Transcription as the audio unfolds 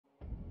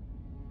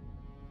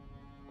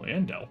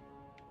Landell.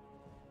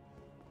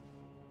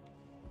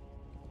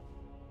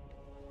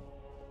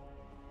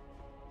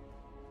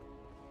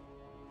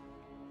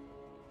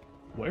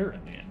 Where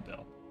in the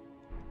Andel?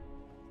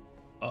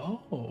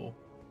 Oh.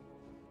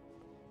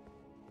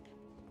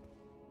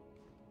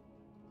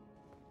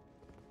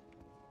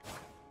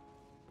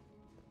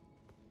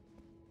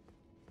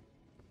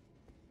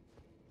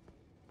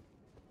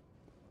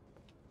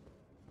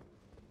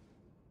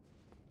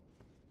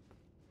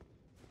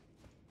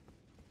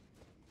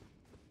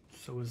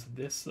 So is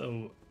this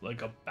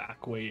like a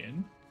back way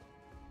in?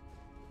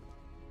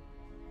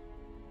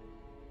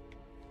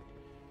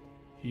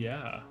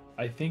 Yeah,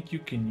 I think you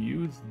can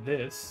use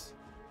this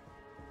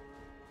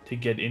to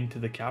get into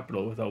the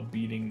capital without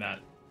beating that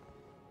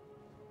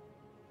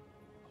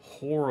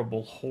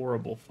horrible,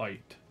 horrible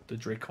fight, the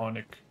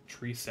Draconic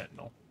Tree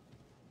Sentinel.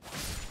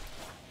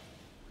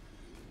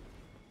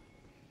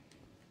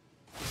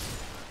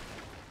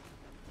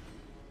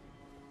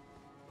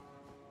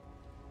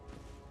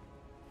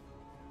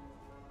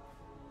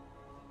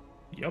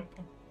 Yep.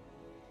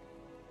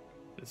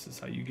 This is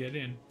how you get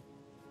in.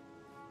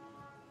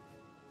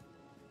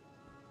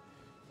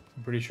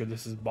 I'm pretty sure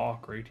this is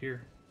Bach right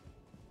here.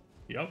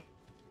 Yep.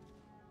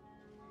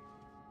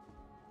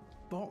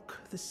 Bok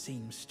the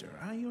seamster,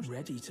 are you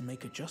ready to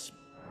make adjustments?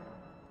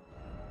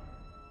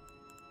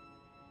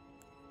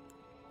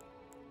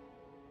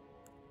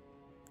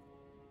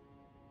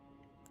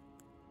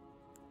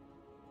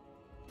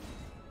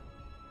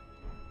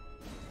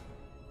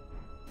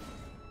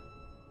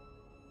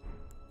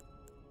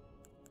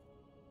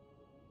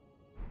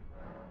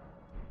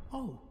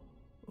 Oh,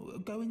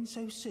 going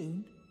so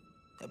soon?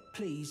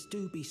 Please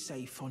do be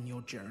safe on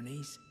your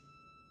journeys.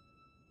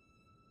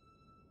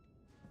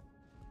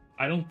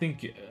 I don't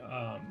think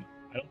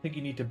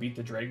you need to beat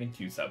the dragon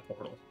to use that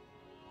portal.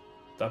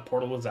 That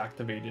portal was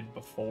activated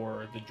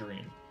before the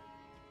dream.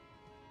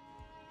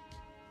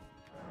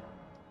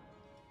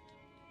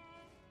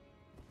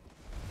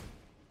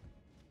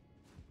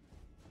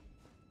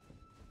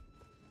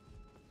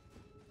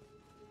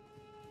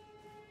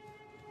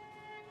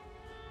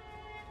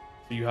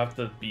 So you have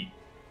to beat.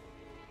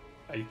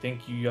 I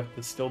think you have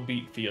to still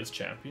beat Fia's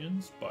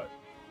champions, but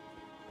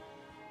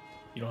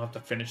you don't have to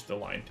finish the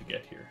line to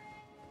get here.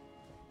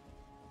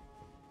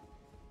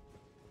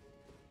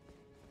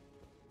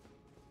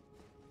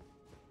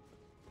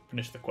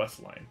 Finish the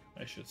quest line,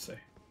 I should say.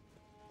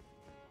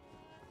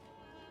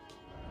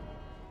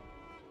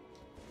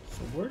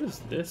 So where does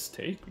this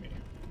take me?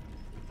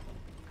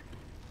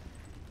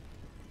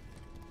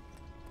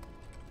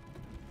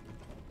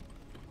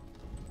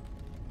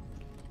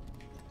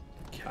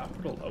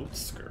 Capital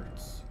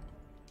outskirts.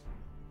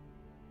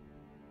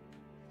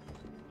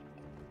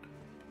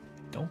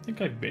 Don't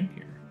think I've been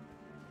here.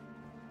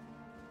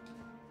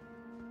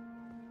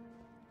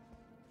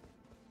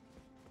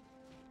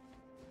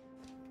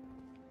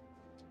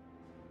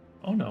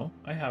 Oh no,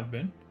 I have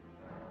been.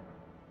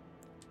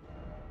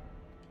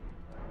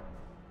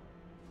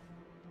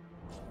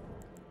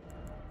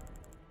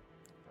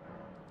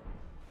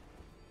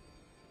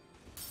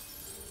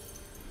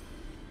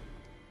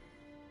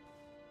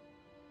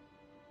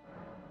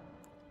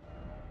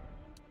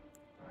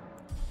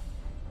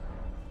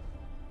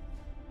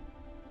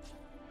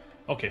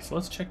 Okay, so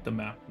let's check the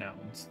map now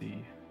and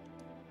see.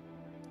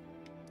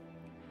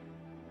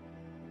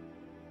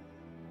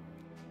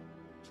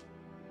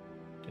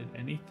 Did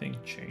anything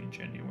change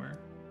anywhere?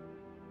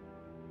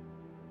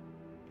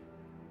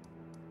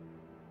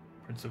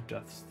 Prince of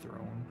Death's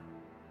throne.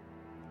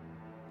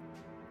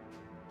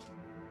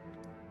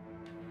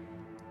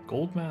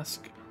 Gold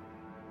Mask.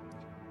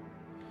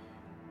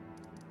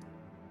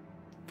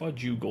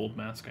 Fudge you, Gold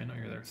Mask. I know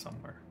you're there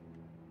somewhere.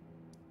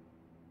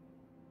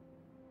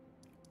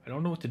 I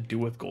don't know what to do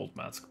with Gold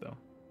Mask, though.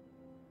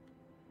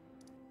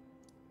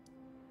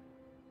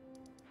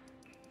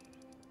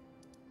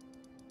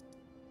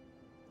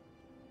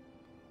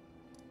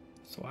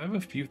 So I have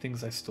a few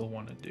things I still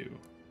want to do.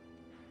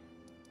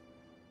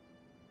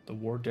 The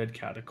War Dead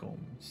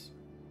Catacombs.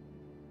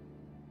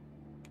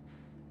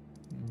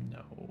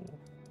 No.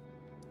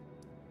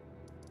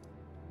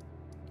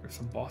 There's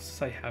some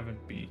bosses I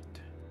haven't beat.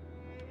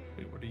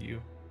 Wait, what are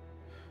you?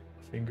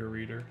 A finger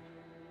reader.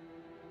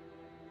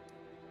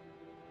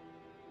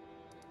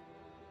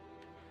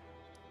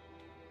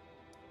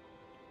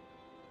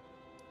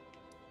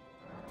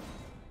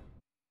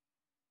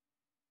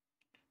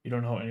 You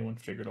don't know how anyone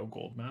figured out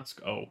Gold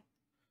Mask? Oh.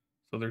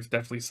 So there's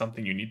definitely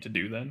something you need to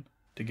do then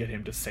to get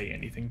him to say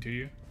anything to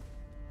you.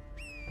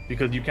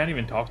 Because you can't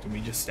even talk to him,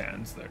 he just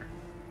stands there.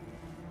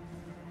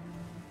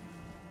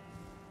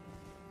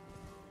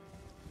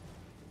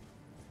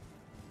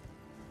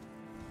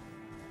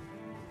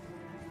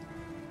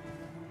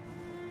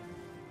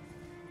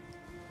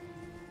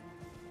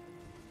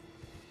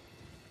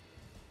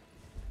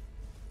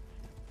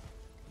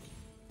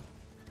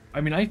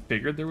 I mean, I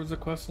figured there was a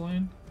quest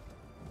line.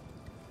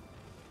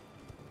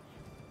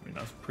 I mean,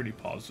 that's pretty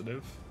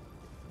positive.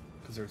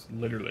 Because there's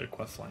literally a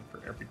quest line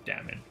for every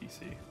damn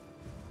NPC.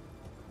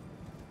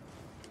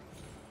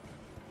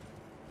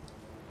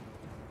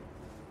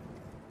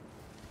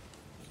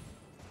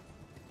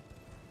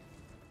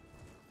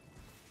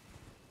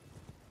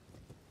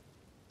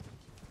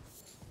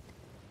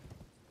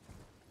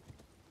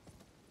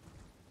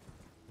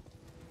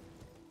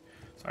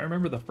 So I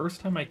remember the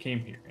first time I came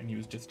here and he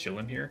was just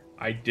chilling here,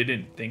 I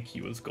didn't think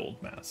he was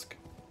Gold Mask.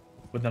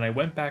 But then I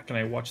went back and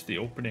I watched the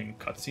opening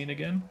cutscene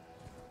again.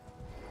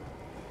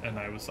 And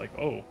I was like,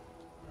 oh.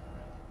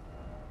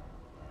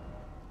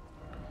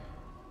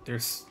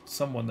 There's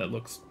someone that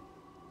looks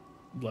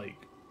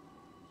like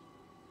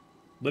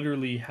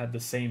literally had the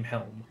same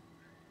helm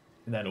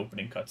in that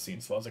opening cutscene.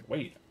 So I was like,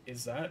 wait,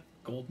 is that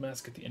Gold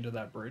Mask at the end of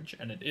that bridge?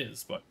 And it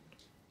is, but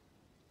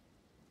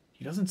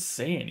he doesn't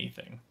say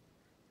anything.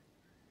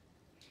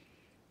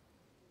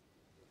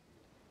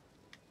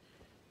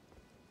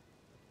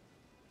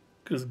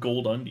 Because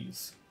gold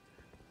undies.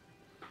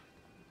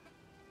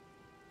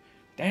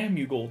 Damn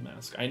you, Gold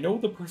Mask. I know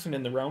the person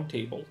in the round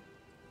table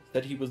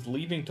said he was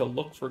leaving to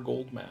look for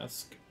Gold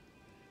Mask.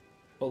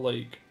 But,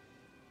 like,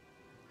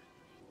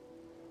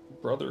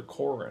 Brother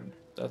Corin,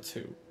 that's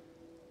who.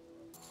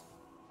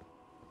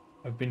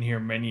 I've been here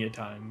many a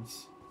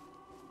times.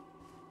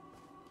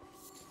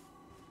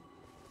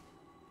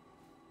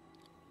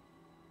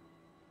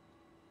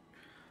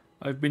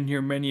 I've been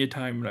here many a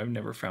time and I've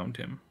never found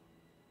him.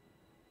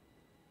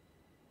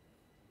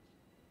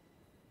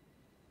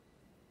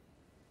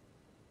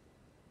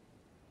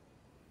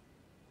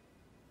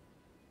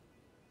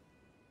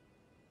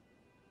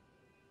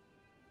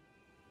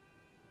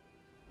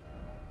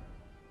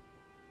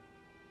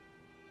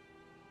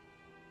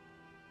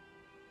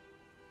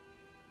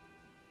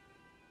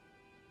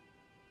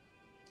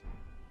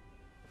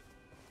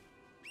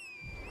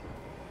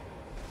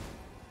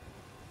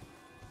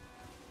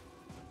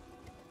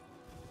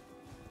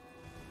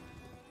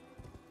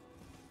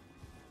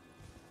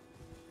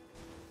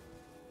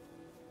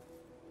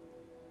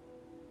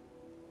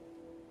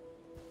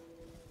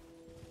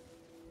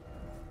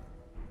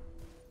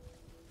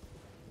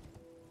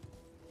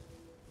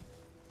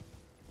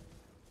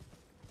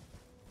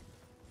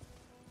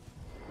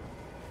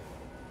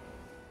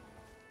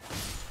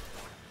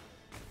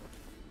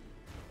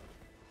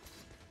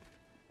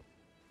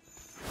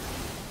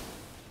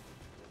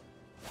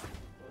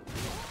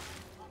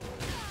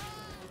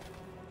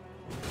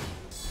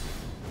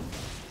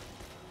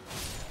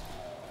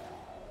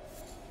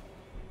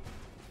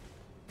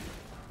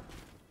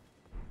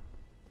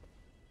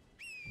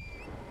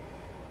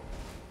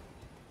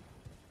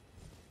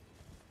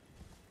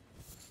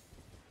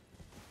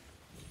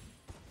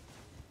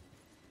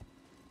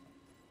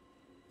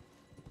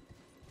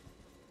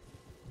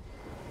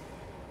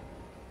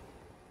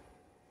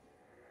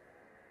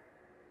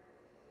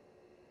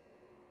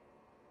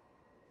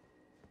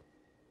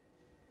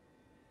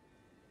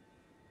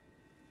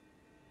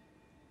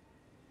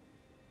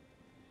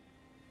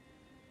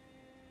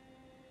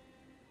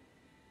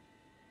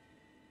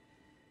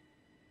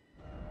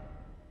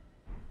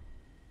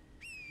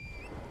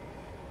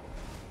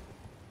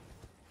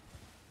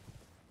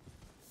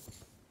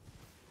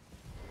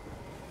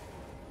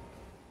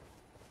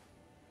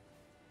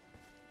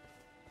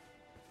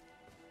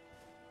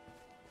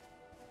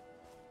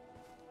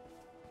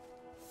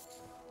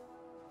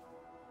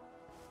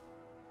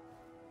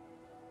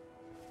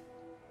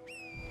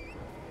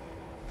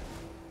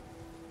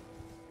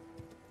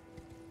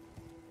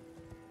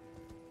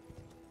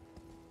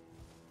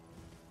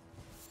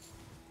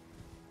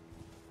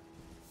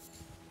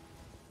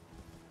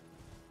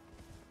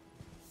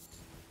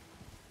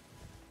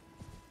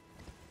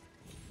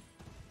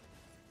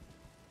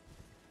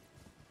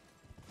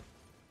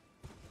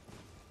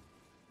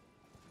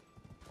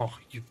 Oh,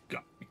 you've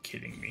got to be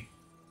kidding me.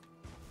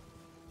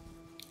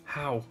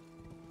 How?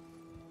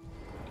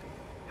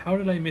 How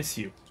did I miss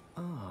you?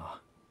 Ah,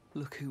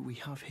 look who we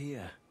have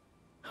here.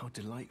 How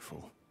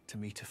delightful to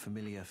meet a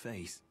familiar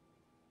face,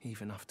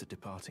 even after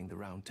departing the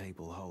Round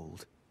Table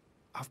hold.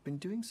 I've been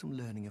doing some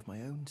learning of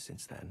my own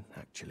since then,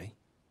 actually,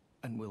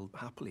 and will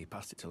happily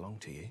pass it along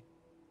to you.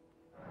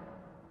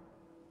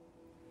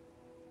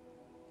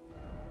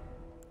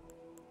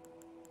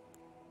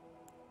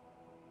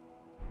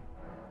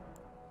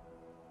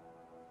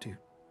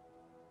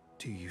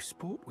 Do you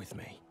sport with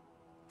me?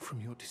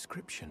 From your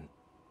description,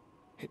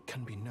 it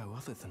can be no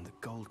other than the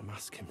Gold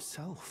Mask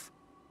himself.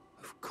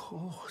 Of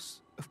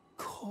course,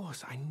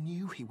 I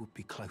knew he would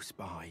be close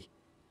by.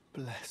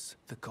 Bless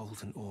the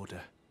Golden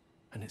Order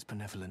and its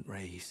benevolent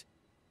rays,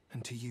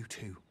 and to you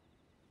too,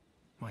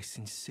 my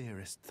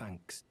sincerest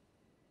thanks.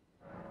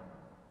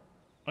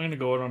 I'm gonna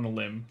go out on a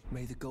limb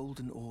May the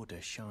Golden Order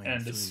shine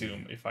and through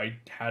assume you. if I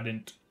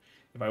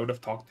would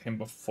have talked to him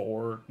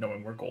before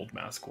knowing where Gold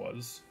Mask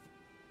was,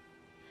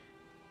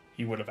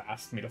 he would have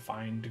asked me to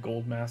find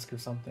Gold Mask or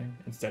something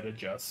instead of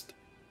just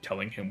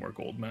telling him where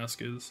Gold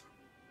Mask is.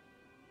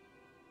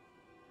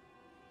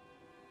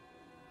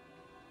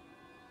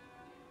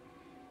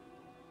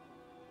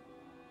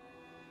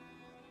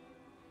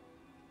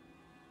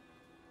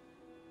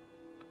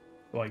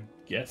 So I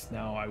guess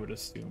now I would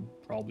assume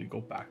probably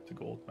go back to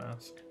Gold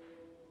Mask.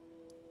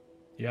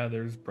 Yeah,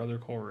 there's Brother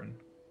Corin.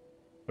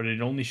 But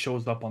it only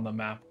shows up on the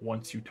map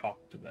once you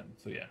talk to them,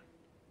 so yeah.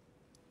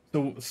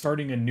 So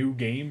starting a new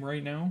game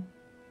right now?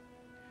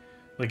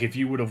 Like, if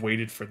you would have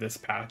waited for this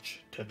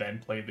patch to then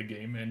play the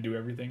game and do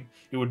everything,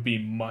 it would be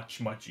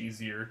much, much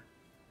easier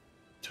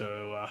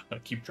to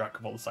keep track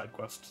of all the side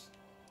quests.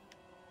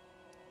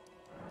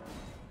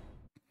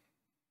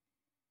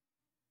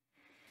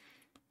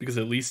 Because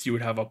at least you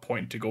would have a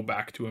point to go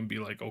back to and be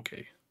like,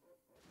 okay,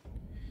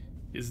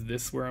 is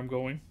this where I'm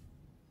going?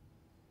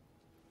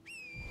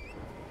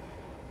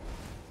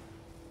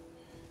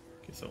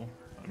 Okay, so,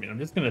 I mean, I'm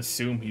just going to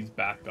assume he's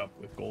back up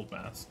with Gold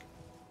Mask.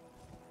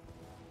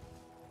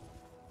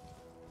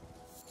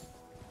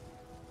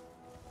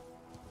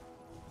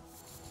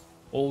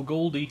 Old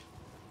Goldie.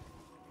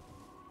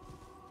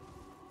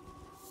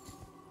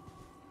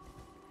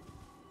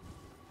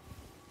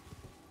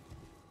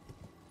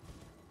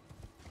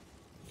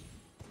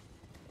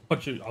 I'll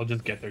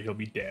just get there, he'll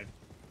be dead.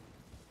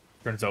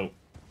 Turns out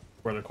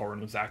Brother Corwin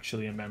was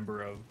actually a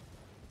member of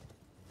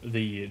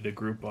the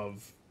group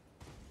of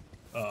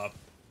the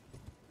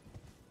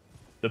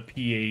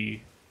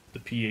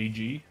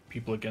PAG,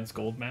 People Against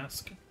Gold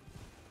Mask.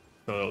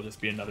 So it'll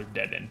just be another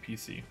dead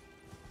NPC.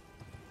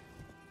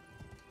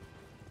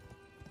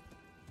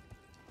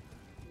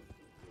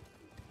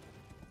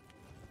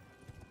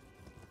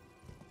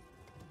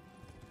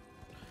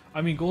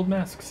 I mean, Gold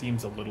Mask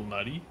seems a little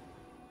nutty,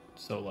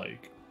 so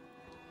like...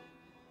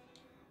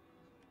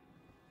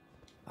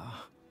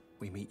 Ah,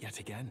 we meet yet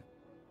again.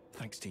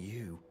 Thanks to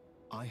you,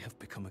 I have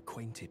become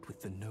acquainted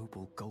with the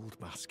noble Gold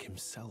Mask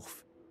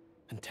himself,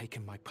 and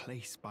taken my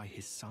place by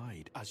his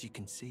side, as you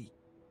can see.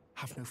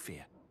 Have no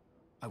fear.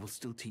 I will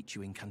still teach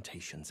you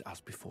incantations as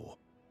before,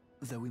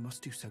 though we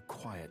must do so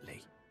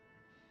quietly,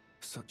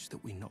 such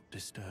that we not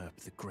disturb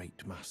the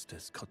great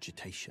master's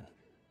cogitation.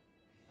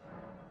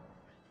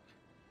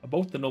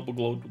 About the noble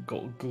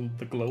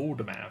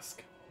Gold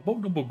Mask.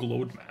 About noble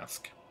Gold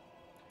Mask.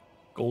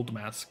 Gold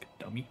Mask,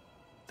 dummy.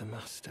 The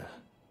master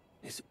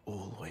is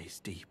always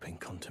deep in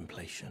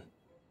contemplation,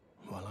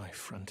 while I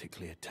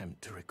frantically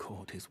attempt to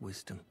record his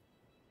wisdom,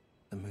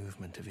 the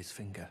movement of his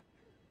finger.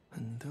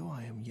 And though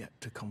I am yet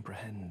to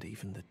comprehend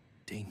even the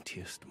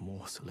daintiest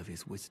morsel of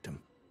his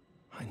wisdom,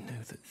 I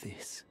know that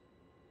this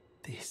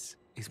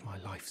is my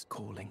life's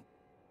calling.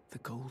 The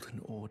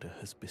Golden Order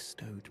has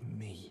bestowed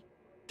me,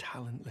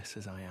 talentless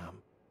as I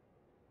am,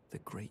 the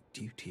great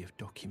duty of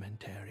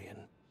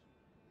documentarian.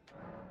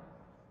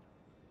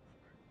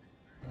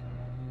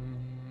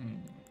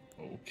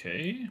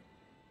 Okay.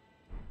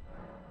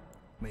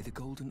 May the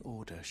Golden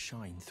Order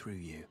shine through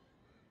you.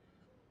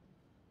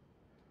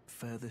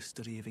 Further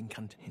study of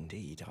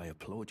Indeed, I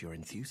applaud your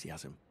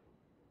enthusiasm.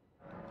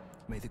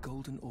 May the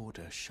Golden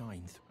Order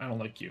shine I don't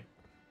like you.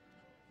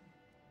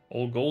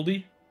 Old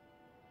Goldie?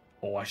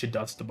 Oh, I should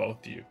dust to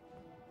both of you.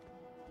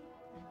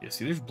 Yeah,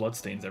 see, there's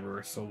bloodstains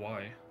everywhere, so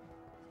why?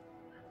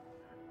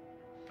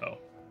 Oh.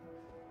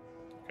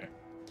 Okay.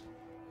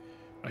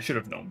 I should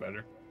have known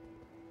better.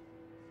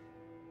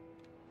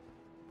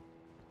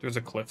 There's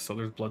a cliff, so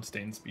there's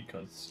bloodstains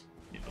because,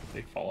 you know,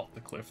 they fall off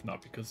the cliff,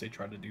 not because they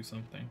try to do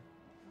something.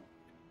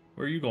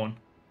 Where are you going?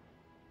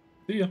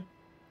 See ya.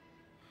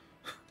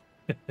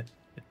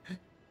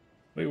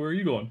 Wait, where are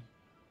you going?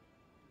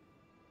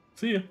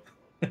 See ya.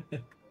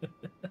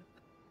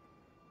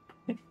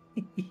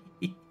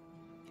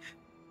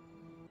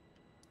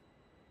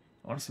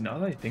 Honestly, now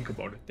that I think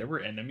about it, there were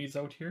enemies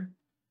out here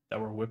that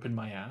were whipping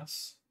my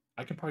ass.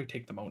 I can probably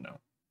take them out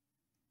now.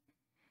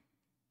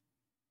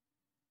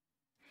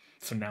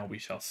 So now we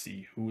shall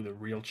see who the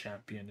real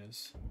champion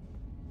is.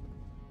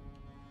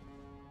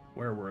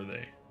 Where were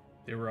they?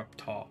 They were up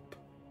top.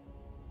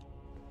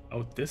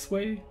 Out this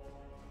way?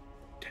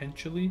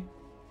 Potentially?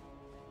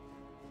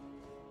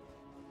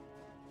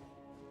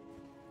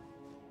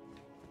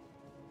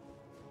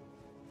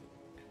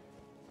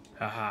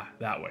 Haha,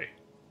 that way.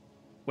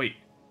 Wait.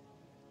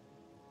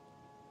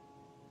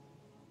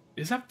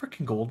 Is that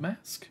frickin' Gold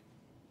Mask?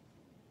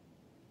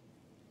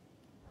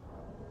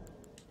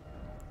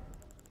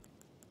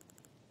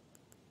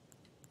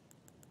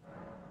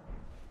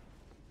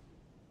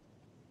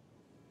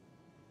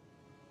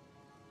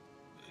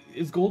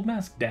 Is Gold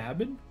Mask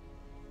dabbing?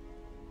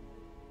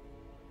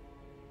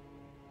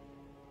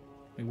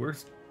 Like,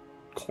 where's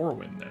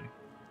Corwin then?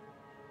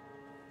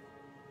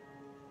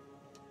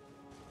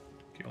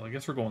 Okay, well, I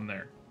guess we're going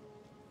there.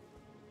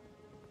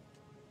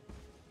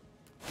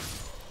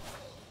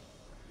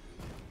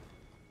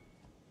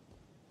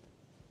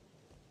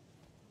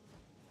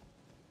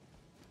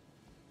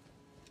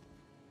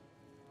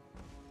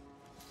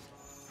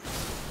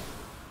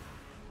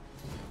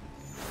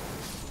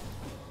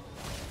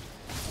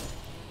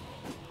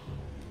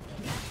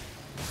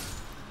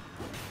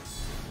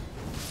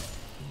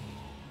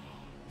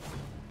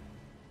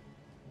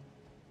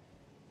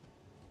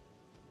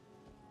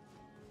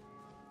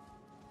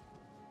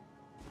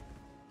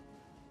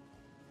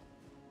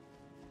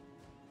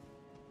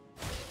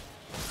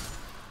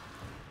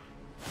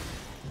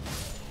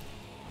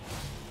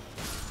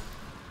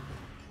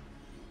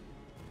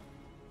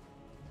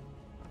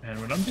 And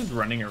when I'm just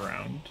running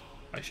around,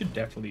 I should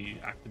definitely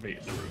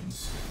activate the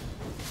runes.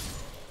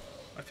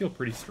 I feel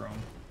pretty strong.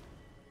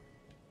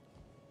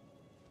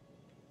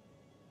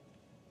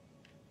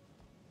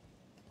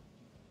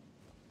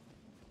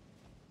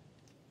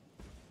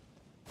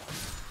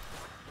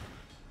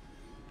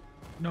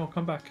 No,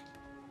 come back.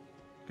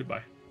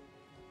 Goodbye.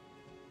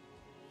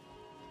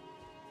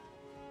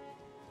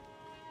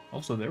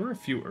 Also, there were a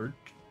few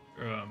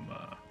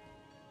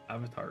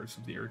avatars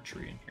of the Earth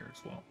Tree in here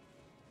as well.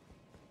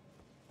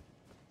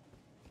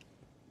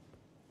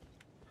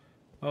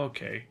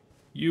 Okay,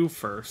 you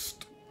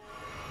first.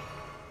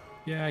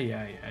 Yeah,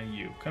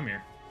 you. Come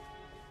here.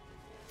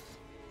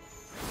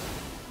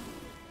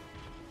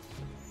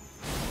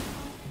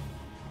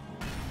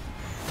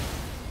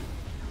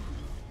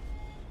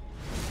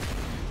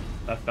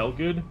 That felt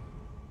good.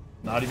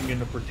 Not even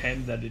gonna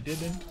pretend that it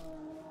didn't.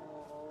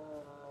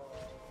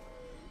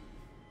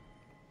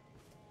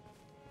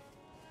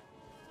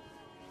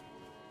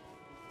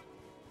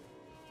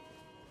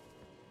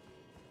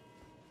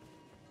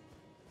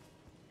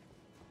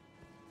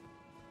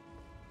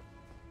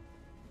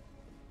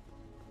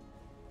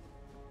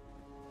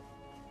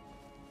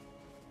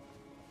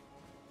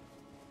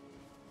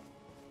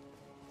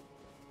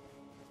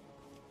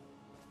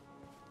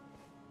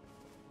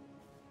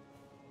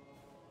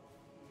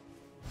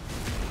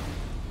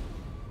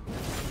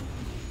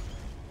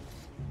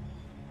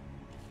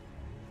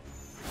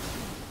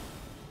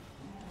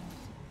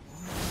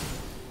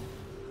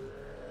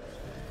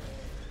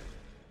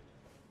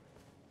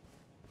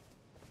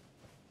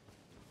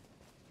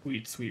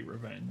 Sweet, sweet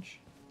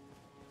revenge.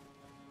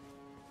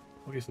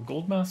 Okay, so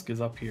Gold Mask is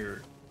up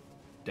here.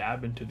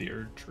 Dab into the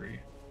Erd Tree.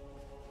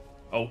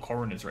 Oh,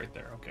 Corrin is right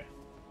there. Okay.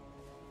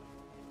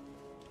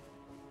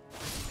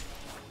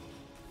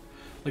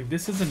 Like,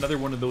 this is another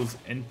one of those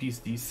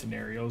NPC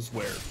scenarios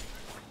where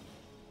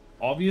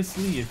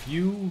obviously if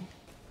you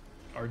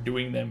are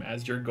doing them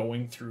as you're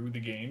going through the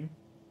game,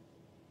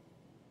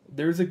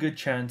 there's a good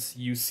chance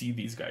you see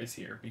these guys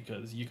here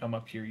because you come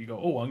up here, you go,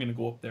 oh, I'm going to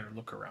go up there and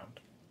look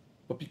around.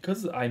 But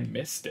because I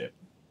missed it,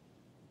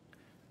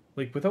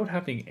 like, without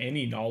having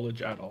any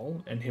knowledge at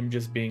all, and him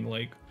just being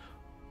like,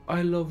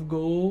 I love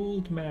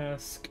Gold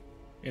Mask,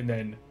 and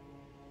then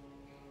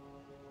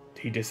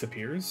he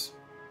disappears,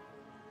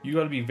 you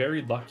gotta be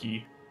very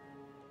lucky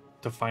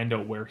to find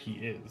out where he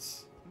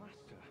is.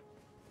 Master,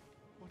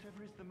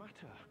 whatever is the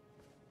matter?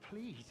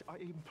 Please, I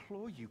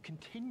implore you,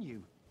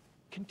 continue.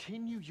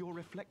 Continue your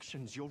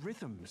reflections, your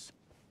rhythms.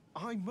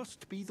 I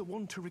must be the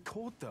one to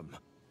record them.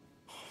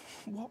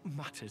 What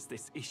matters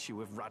this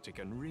issue of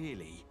Radagon,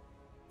 really?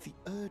 The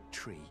Erd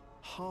Tree,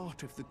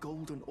 heart of the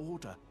Golden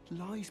Order,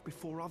 lies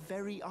before our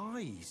very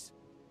eyes.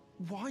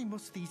 Why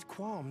must these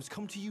qualms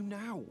come to you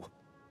now?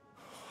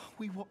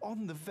 We were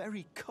on the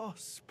very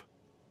cusp.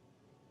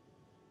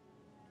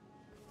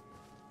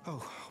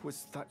 Oh,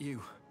 was that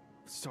you?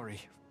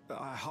 Sorry,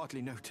 I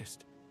hardly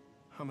noticed.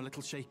 I'm a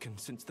little shaken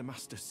since the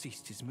Master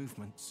ceased his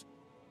movements.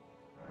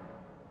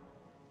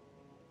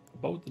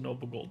 About the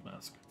Noble Gold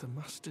Mask. The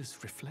Master's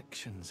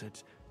reflections had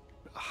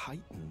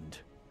heightened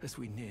as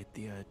we neared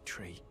the Erd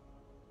Tree.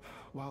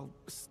 While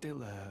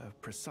still a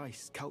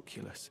precise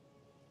calculus,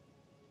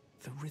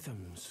 the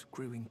rhythms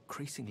grew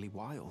increasingly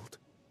wild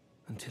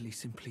until he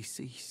simply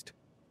ceased.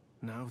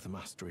 Now the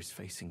Master is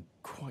facing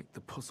quite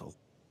the puzzle.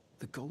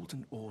 The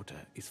Golden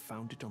Order is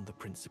founded on the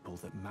principle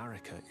that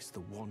Marika is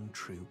the one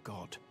true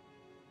god.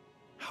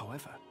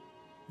 However,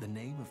 the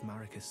name of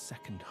Marika's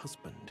second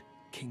husband,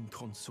 King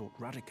Consort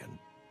Radagon,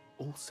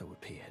 also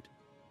appeared.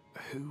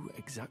 Who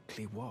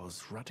exactly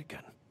was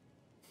Radagon?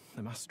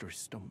 The Master is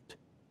stumped.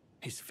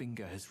 His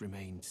finger has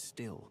remained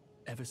still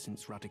ever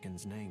since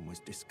Radagon's name was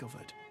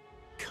discovered.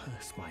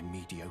 Curse my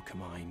mediocre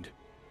mind.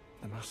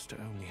 The Master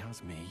only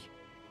has me.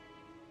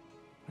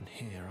 And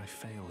here I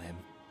fail him.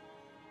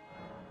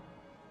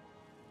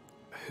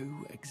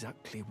 Who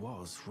exactly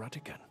was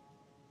Radagon?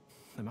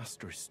 The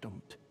Master is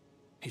stumped.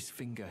 His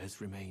finger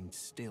has remained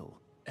still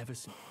ever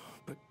since...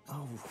 But,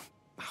 oh,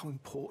 how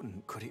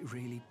important could it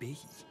really be?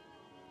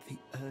 The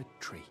Erd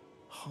Tree,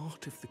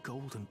 heart of the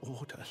Golden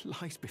Order,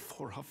 lies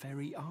before our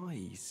very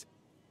eyes.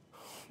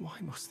 Why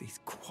must these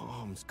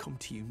qualms come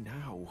to you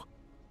now?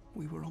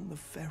 We were on the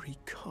very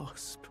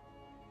cusp.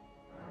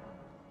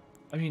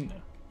 I mean,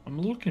 I'm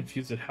a little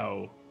confused at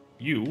how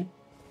you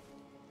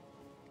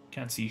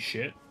can't see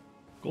shit.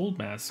 Gold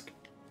Mask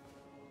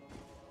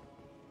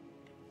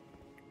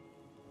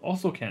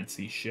also can't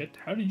see shit.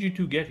 How did you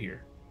two get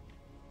here?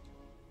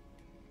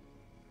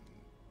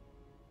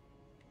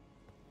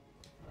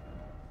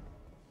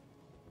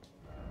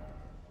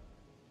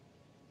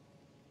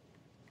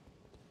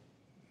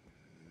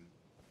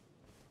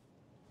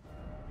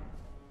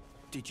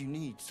 Did you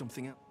need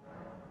something else?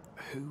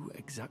 Who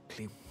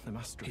exactly? The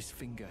Master, his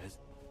finger has...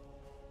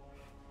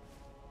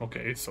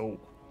 Okay, so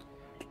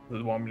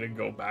you want me to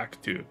go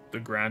back to the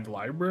Grand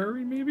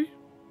Library, maybe?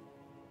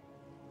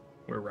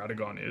 Where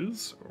Radagon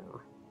is?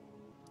 Or...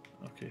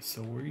 Okay,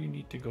 so where you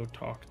need to go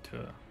talk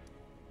to...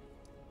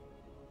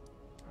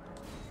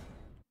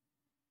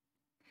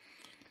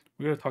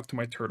 We gotta talk to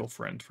my turtle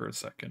friend for a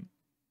second.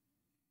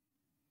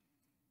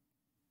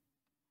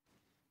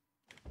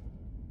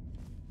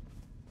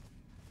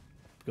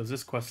 Because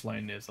this quest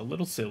line is a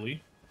little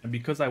silly, and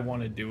because I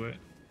want to do it...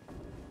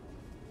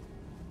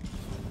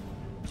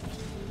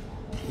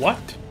 What?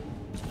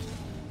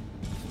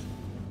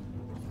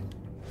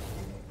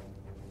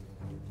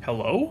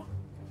 Hello?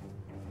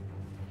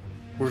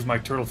 Where's my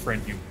turtle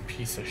friend, you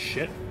piece of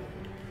shit?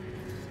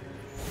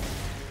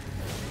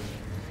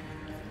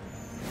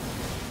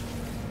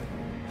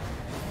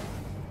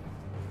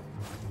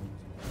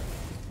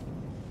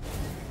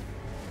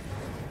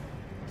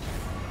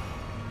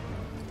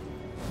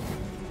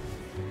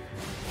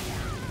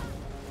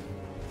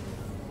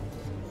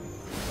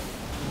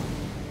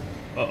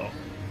 Uh-oh.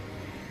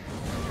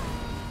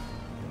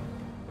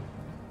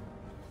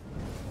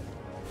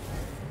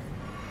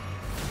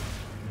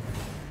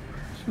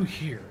 Why are you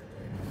here?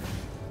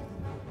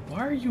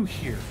 Why are you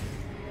here?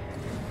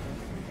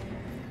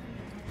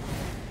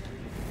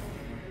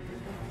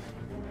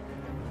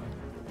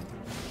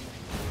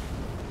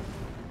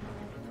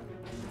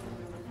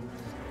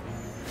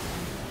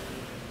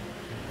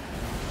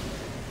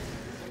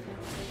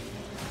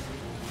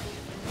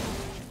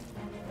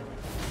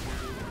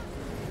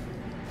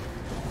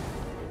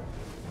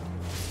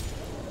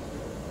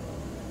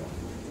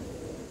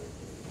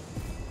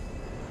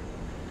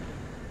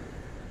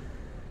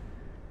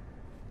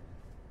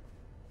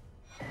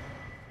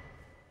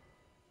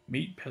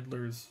 Meat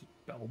peddler's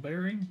bell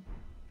bearing?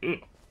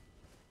 Ugh.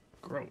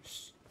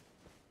 Gross.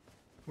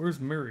 Where's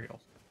Muriel?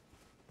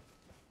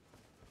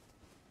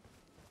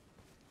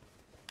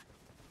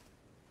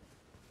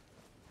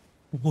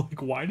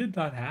 Like, why did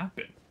that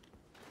happen?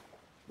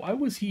 Why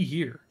was he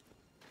here?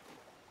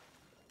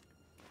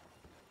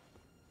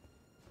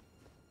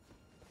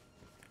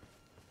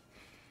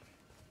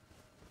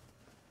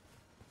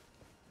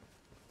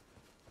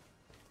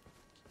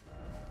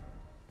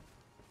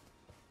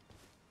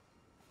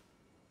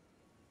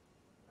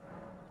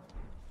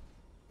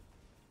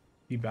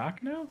 He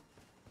back now?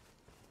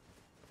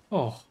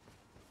 Oh.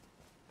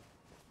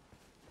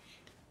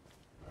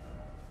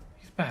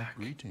 He's back.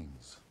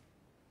 Greetings.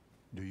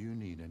 Do you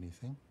need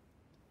anything?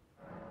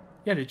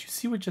 Yeah, did you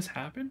see what just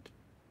happened?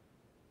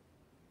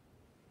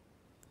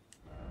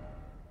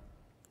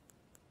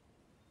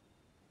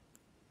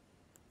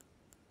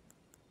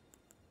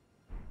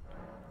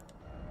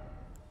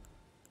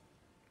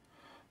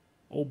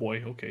 Oh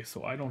boy, okay,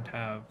 so I don't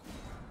have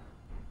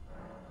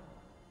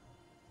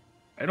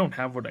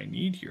what I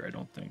need here, I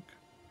don't think.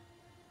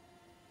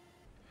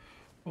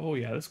 Oh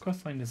yeah, this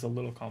questline is a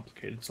little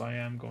complicated, so I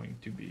am going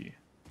to be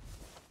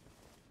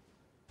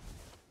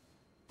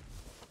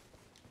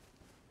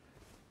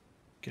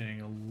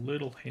getting a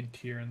little hint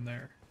here and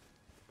there.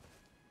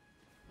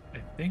 I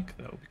think,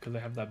 though, because I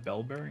have that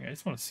bell bearing, I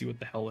just want to see what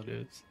the hell it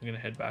is. I'm going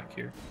to head back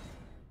here.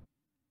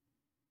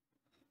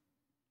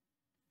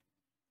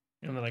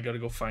 And then I got to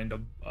go find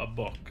a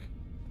book.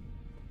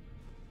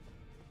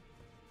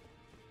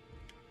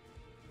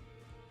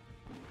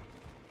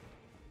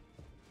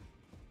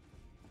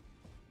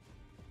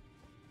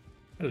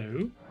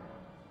 Hello?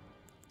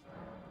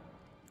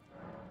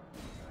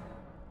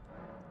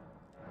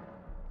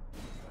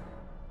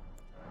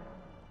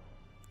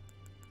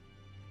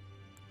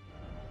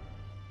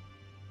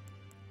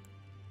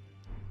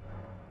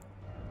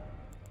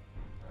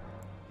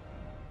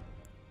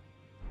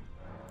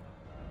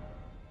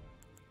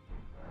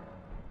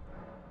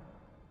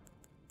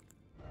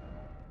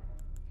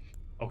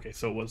 Okay,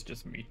 so it was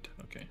just meat.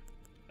 Okay.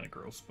 Kind of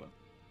gross, but...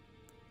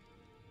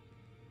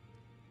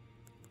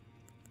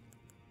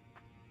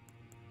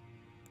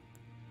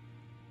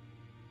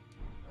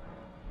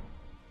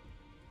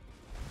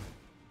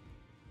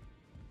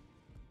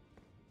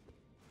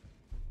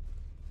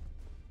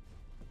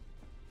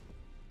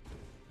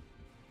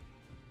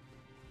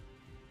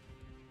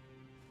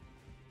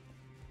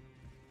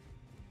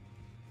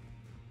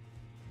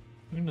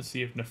 I'm going to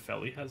see if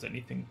Nefeli has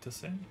anything to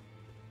say.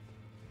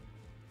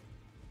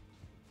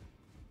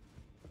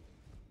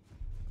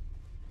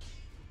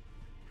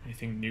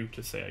 Anything new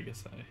to say, I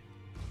guess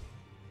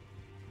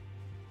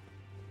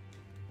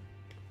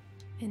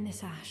In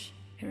this ash,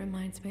 it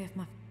reminds me of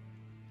my...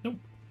 Nope.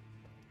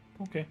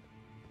 Okay.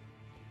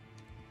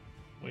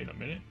 Wait a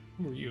minute.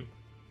 Who are you?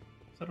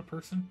 Is that a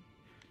person?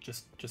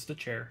 Just a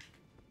chair.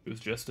 It was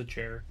just a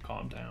chair.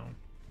 Calm down.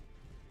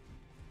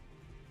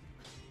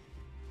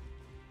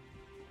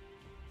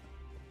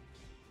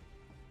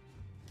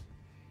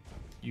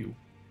 You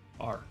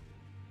are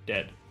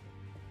dead.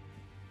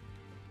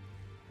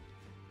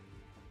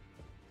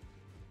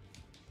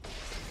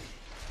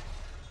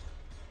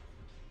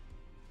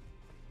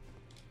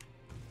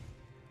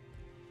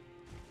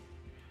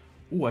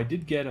 Ooh, I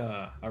did get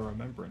a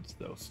remembrance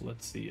though, so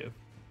let's see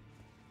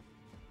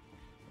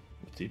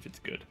if it's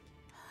good.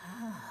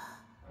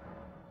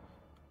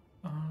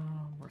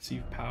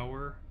 Receive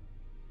power.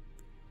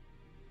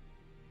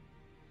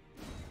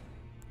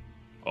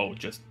 Oh,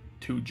 just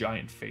 2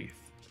 giant faith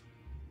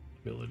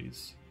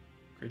abilities.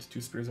 Creates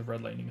 2 spears of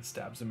red lightning and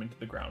stabs them into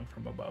the ground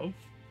from above.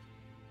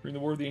 During the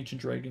War of the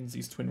Ancient Dragons,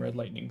 these twin red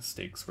lightning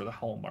stakes were the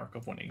hallmark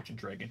of one ancient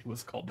dragon who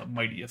was called the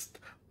mightiest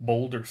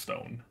Boulder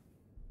Stone.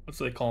 What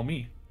do they call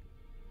me?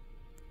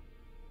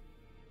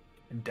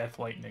 And Death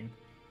Lightning.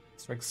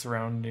 Strikes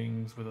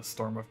surroundings with a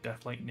storm of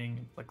death lightning,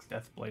 inflicts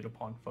death blight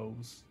upon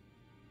foes.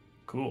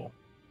 Cool.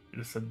 It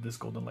is said this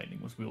golden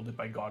lightning was wielded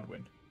by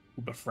Godwyn,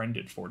 who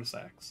befriended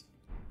Fortisax.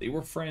 They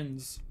were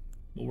friends.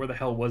 Well, where the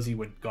hell was he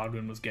when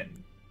Godwin was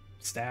getting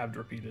stabbed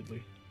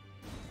repeatedly?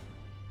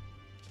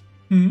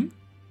 Hmm?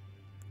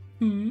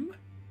 Hmm?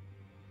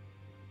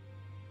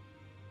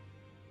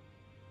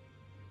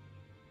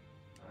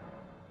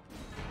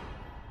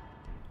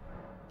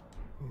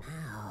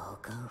 Now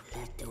go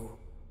Fletu.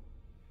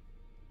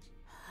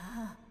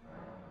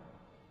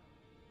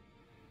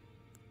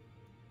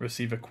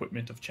 Receive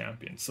equipment of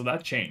champions. So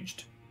that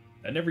changed.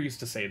 I never used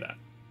to say that.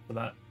 So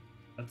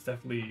that's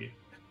definitely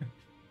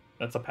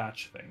that's a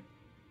patch thing.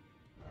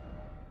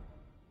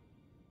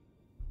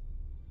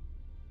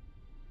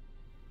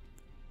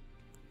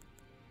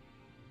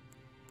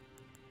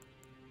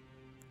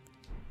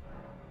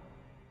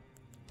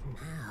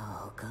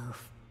 Now go.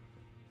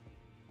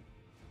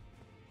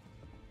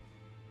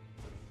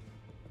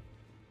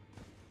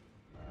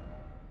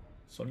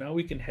 So now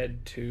we can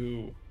head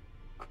to.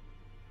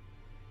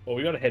 Well,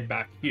 we gotta head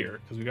back here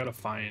because we gotta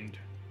find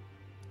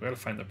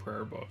the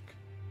prayer book.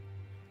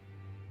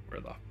 Where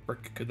the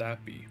frick could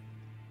that be?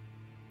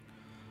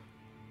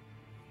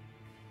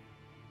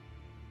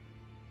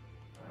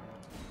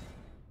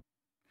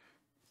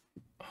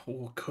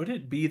 Oh, could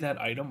it be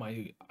that item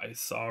I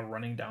saw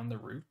running down the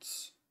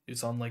roots?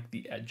 It's on like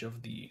the edge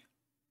of the.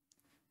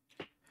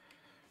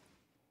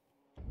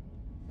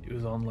 It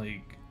was on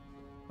like,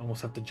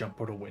 almost have to jump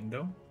out a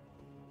window.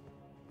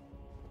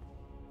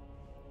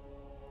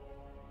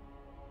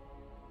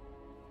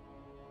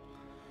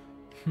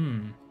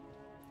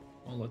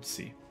 Well, let's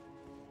see.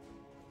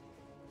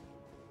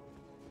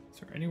 Is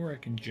there anywhere I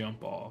can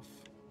jump off?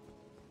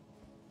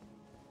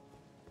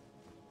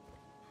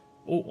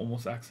 Oh,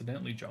 almost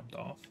accidentally jumped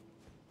off.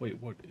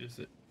 Wait, what is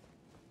it?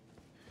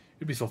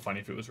 It'd be so funny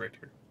if it was right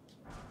here.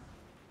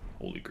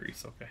 Holy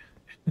grease, okay.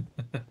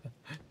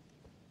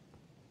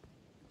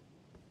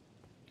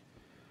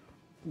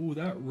 Ooh,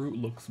 that route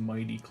looks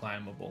mighty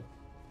climbable.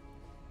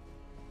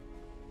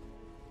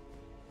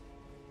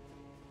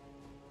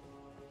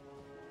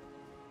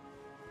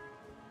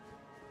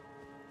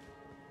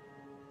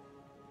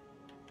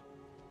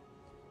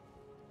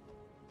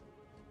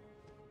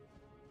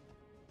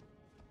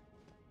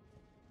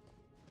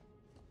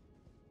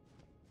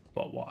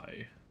 But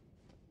why?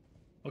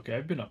 Okay,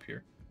 I've been up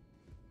here.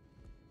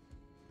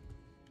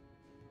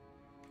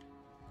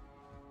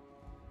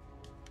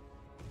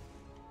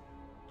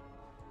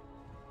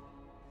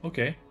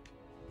 Okay.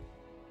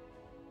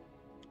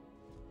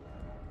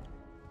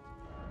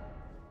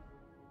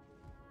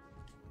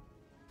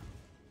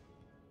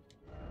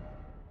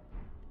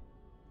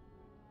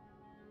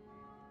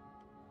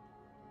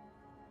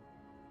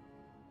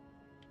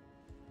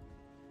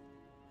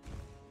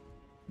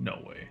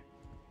 No way.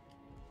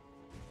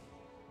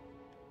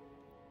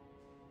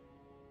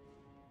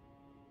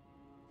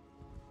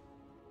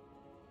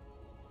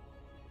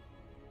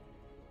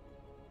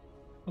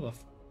 How the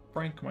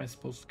frank am I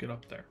supposed to get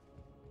up there?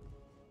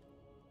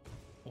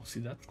 Oh,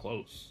 see, that's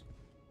close.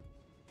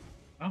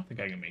 I don't think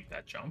I can make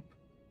that jump.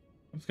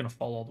 I'm just gonna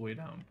fall all the way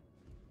down.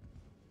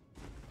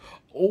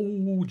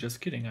 Oh,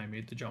 just kidding. I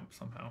made the jump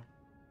somehow.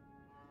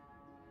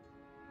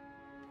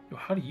 Yo,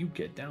 how do you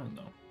get down,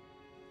 though?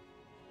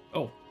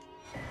 Oh.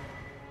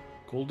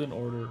 Golden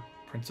Order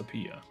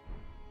Principia.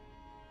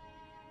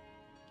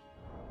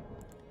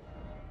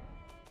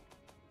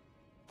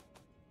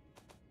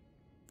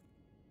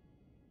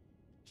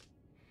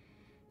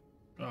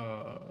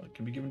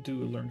 Can be given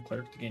to a learned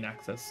cleric to gain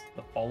access to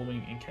the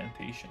following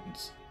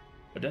incantations.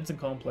 A dense and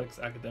complex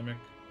academic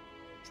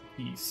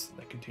piece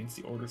that contains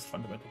the Order's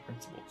fundamental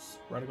principles.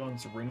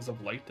 Radagon's Rings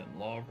of Light and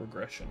Law of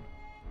Regression.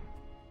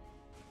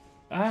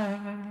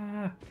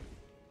 Ah!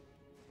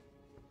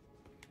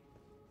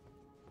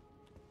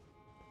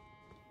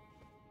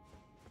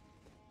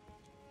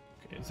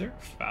 Okay, is there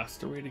a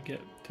faster way to get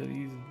to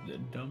these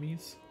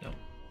dummies? No.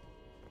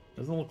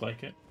 Doesn't look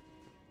like it.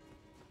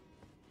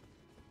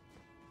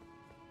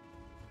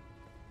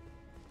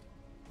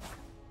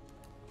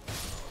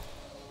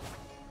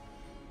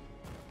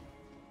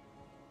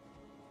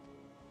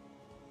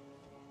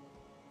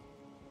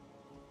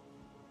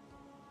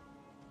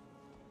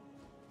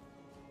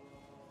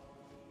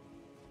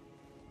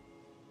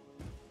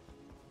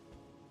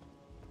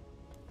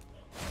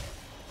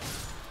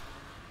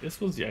 This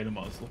was the item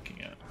I was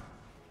looking at.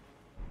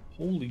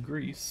 Holy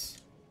grease.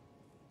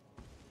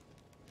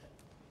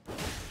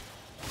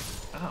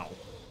 Ow.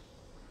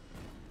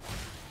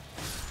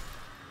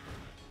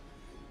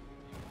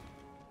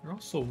 You're all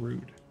so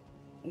rude.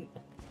 Ooh.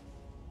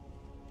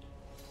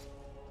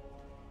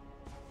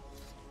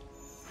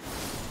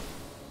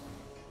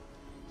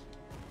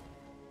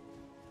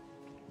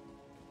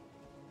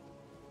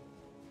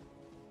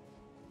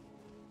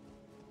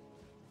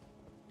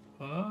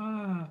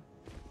 Ah.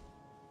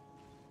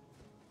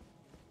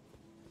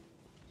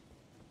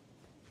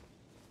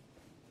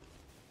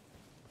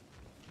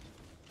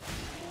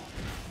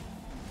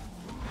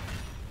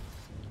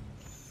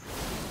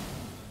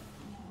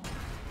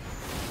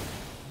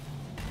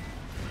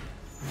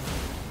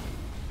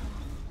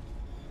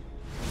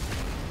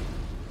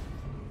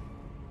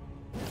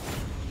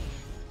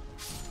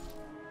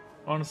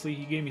 Honestly,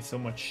 he gave me so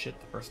much shit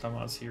the first time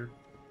I was here.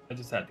 I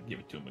just had to give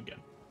it to him again.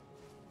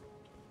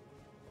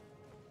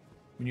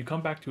 When you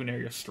come back to an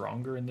area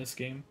stronger in this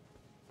game,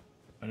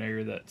 an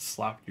area that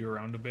slapped you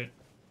around a bit,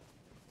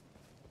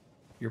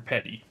 you're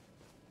petty.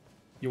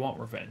 You want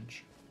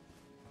revenge.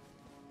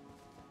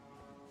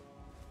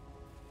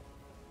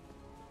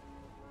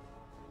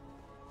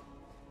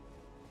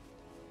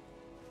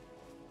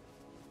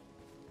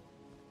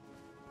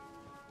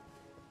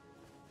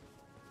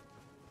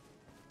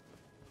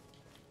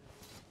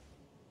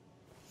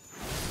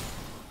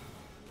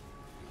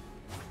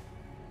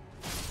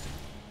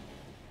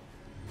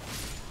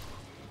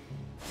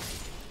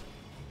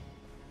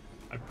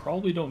 I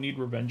probably don't need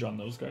revenge on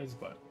those guys,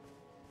 but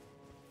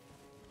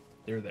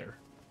they're there.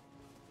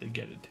 They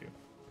get it too.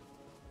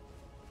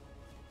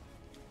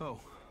 Oh,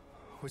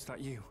 was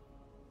that you?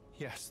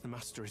 Yes, the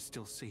Master is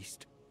still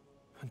ceased.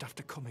 And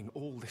after coming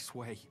all this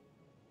way,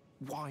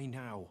 why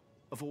now,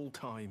 of all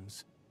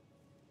times?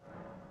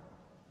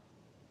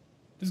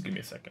 Just give me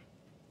a second.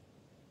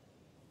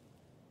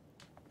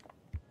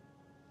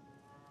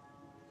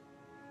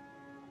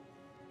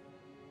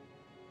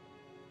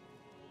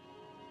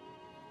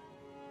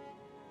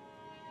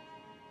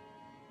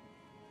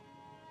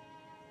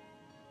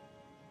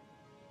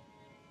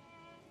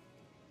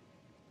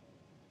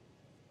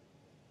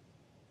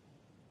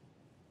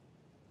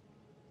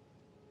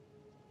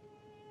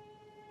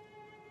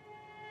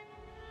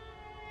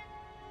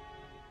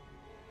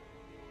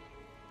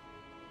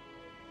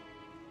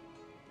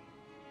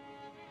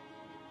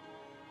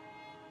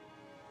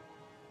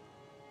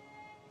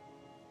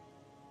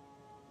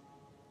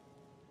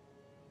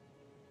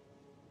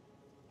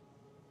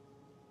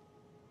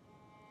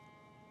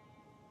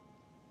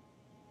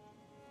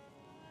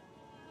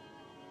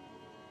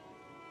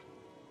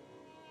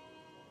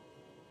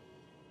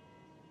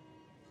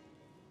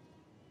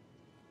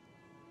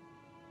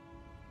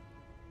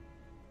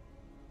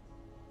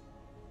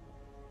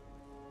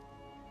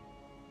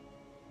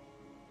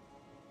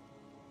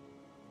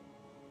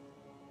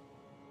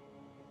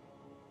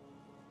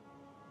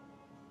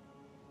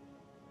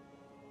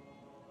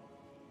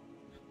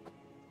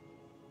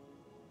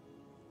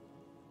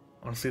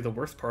 Honestly, the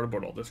worst part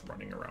about all this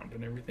running around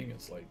and everything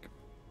is like,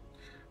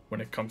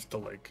 when it comes to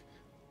like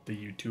the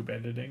YouTube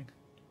editing,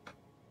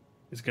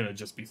 it's gonna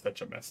just be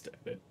such a mess to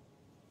edit.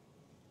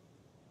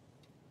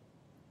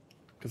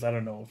 Because I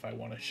don't know if I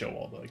want to show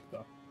all the, like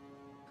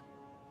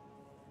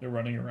they're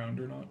running around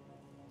or not.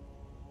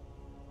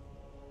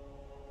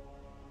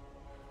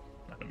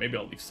 I don't know, maybe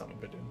I'll leave some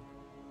of it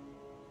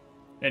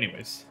in.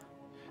 Anyways,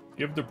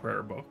 give the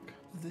prayer book.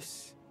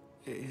 This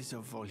is a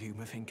volume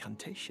of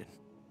incantation.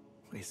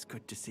 It's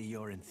good to see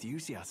your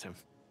enthusiasm.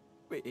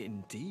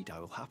 Indeed, I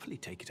will happily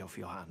take it off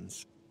your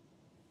hands.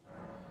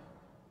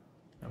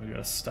 Now we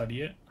gotta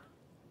study it.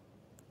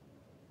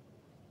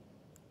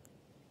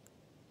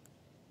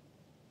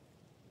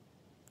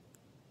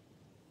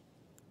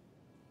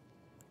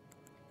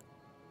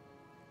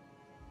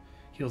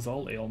 Heals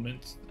all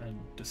ailments and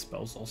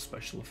dispels all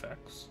special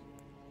effects.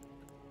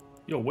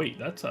 Yo, wait,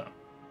 that's a...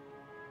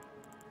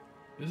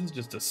 This is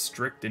just a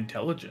strict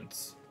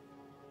intelligence.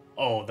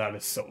 Oh, that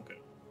is so good.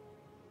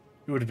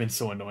 It would have been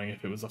so annoying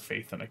if it was a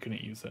faith and I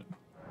couldn't use it.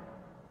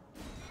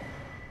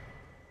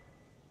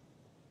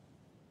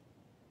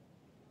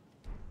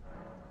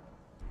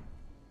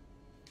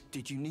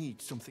 Did you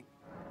need something?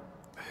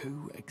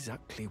 Who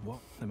exactly what?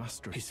 The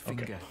Master, his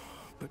finger. Okay.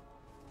 But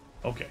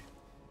okay.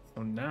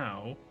 So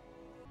now...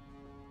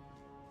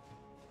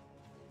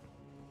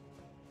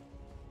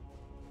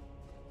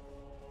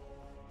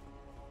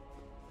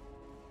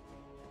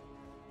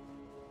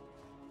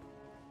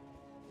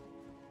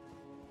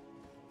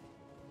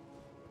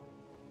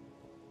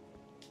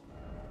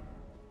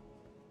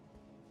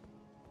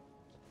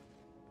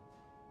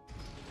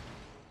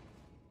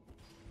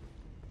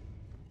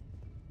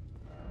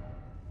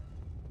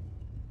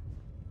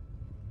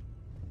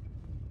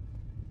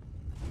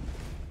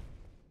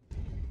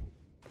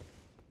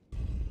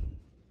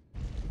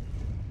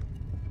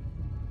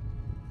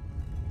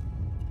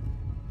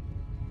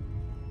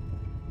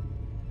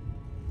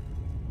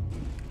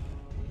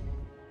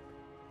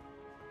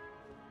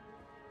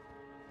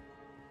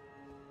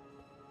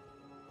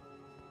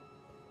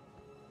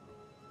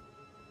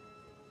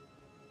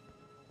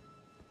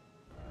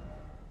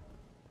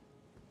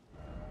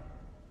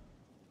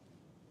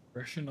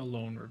 Aggression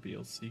alone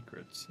reveals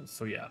secrets.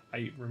 So yeah,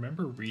 I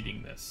remember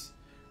reading this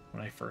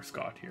when I first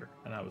got here,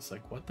 and I was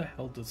like, what the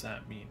hell does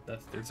that mean?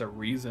 There's a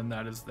reason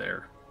that is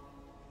there.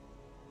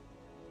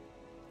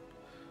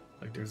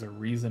 Like, there's a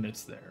reason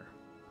it's there.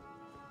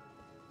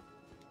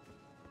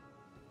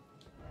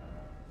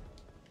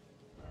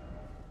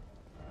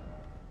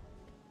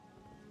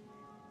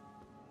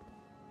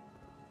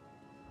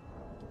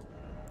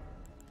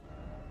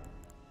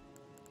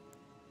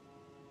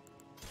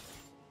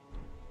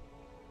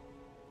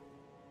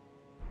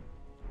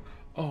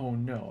 Oh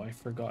no, I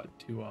forgot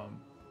to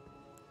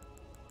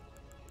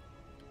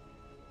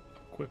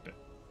equip it.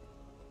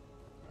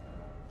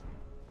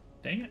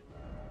 Dang it.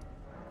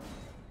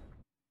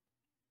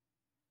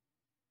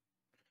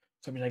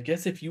 So I mean, I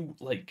guess if you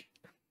like,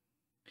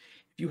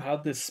 if you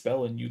have this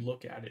spell and you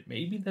look at it,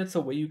 maybe that's a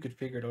way you could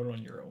figure it out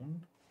on your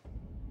own.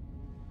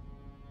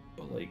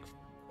 But like,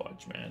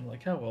 fudge, man.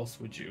 Like, how else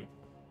would you?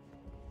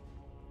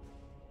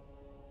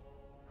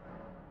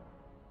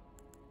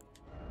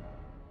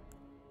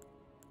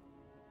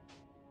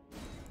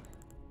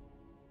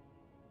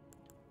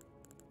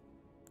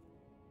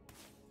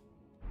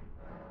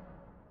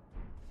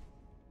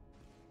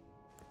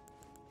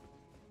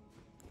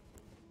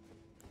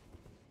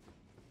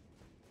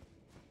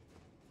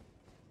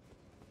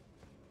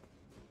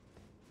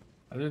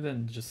 Other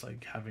than just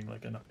like having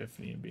like an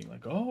epiphany and being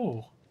like,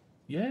 oh,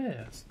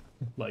 yes.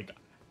 Like,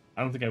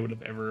 I don't think I would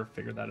have ever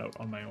figured that out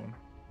on my own.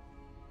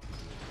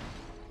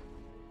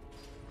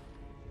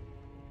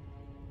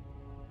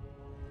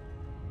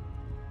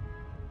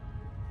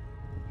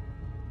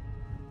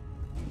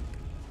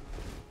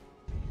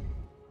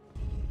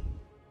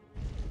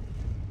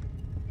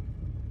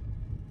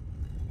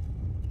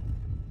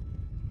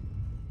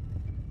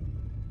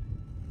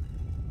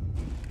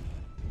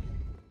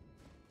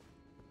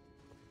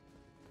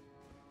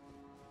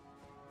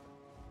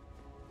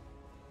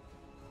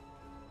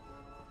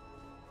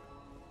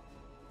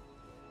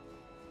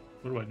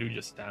 What do I do?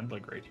 Just stand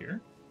like right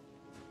here?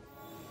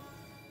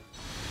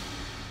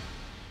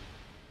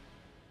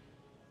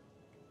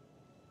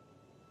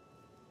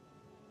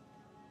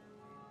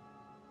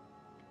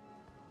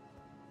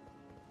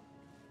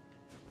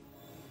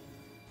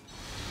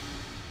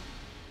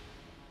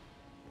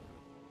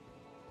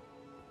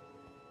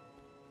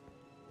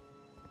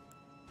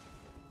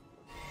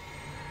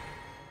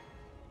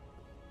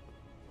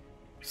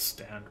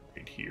 Stand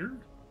right here?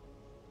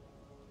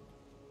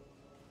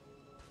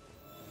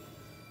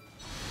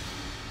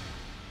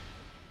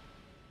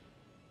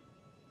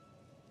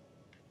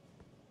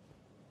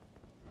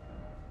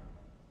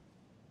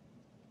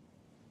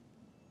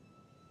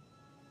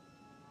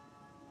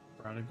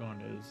 Radagon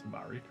is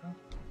Marika?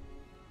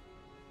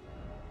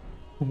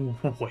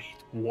 Wait,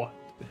 what?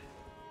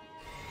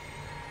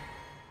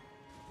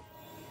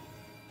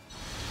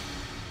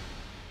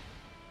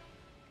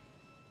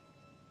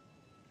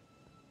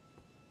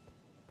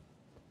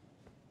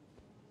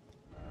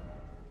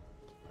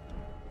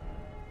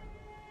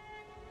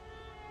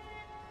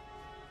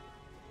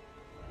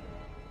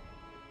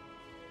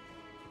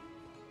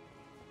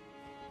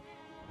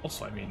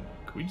 Also, I mean,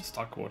 could we just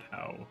talk about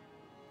how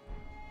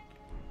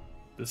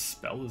this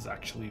spell is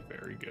actually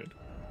very good?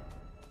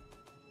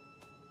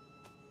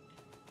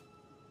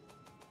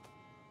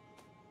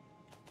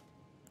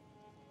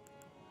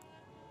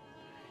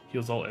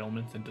 Heals all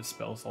ailments and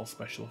dispels all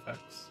special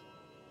effects.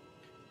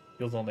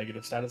 Heals all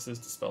negative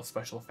statuses, dispels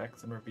special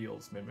effects, and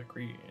reveals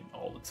mimicry in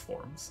all its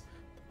forms.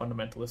 The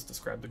fundamentalists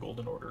describe the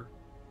Golden Order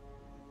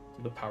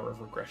through the power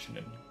of regression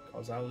and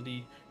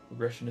causality.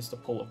 Regression is the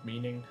pull of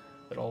meaning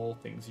that all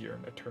things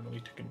yearn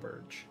eternally to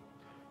converge.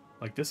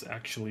 Like, this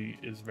actually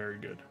is very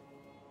good.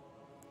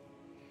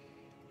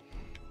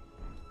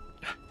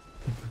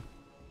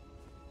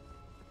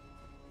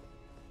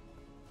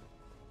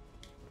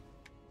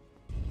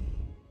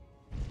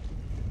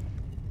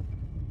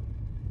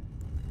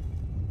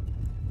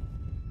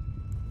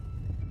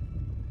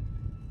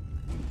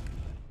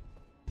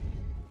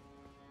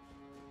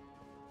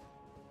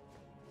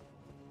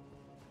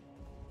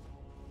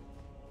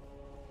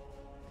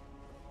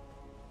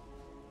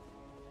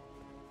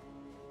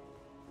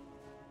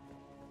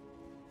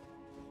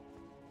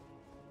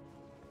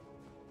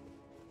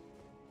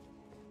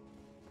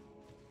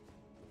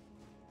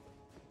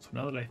 So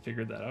now that I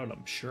figured that out,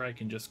 I'm sure I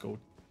can just go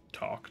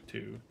talk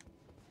to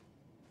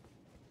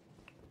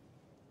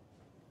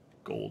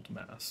Gold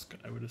Mask,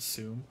 I would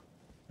assume.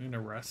 I'm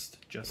gonna rest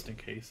just in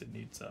case it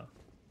needs a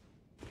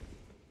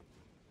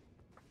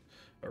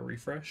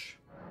refresh.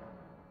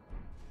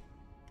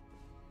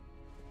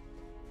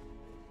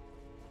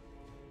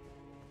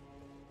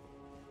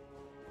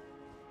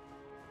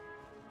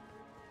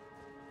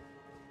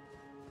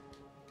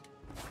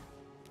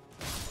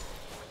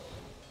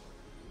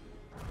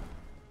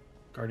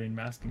 Guardian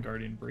Mask and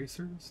Guardian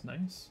Bracers,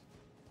 nice.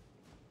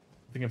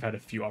 I think I've had a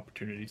few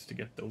opportunities to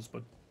get those,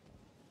 but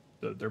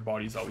their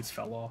bodies always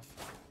fell off.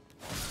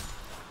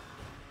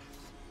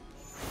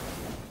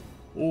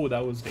 Oh,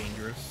 that was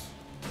dangerous.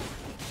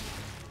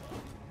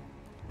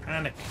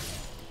 Panic.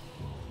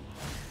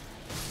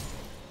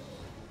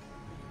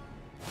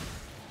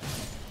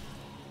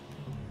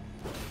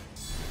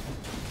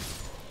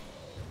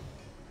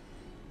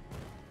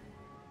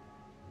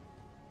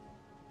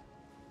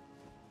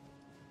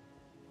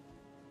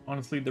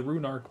 Honestly, the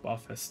Rune Arc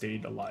buff has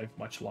stayed alive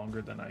much longer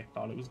than I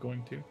thought it was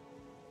going to.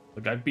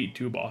 Like, I've beat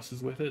 2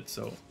 bosses with it,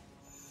 so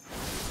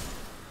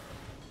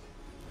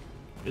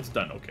it's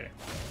done okay.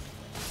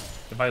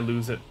 If I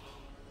lose it,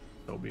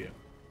 so be it.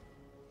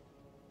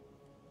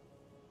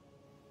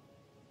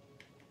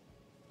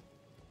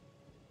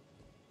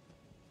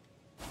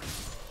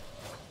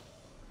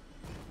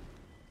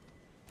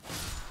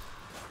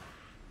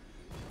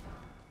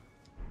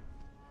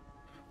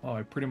 Oh,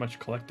 I pretty much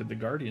collected the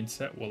Guardian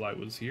set while I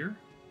was here.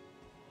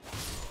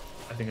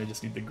 I think I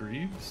just need the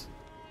greaves.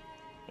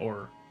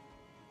 Or...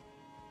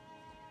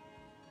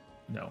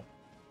 no.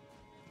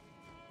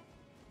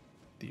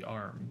 The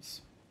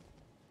arms.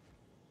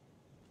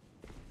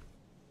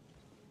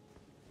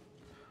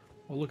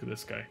 Oh, look at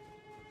this guy.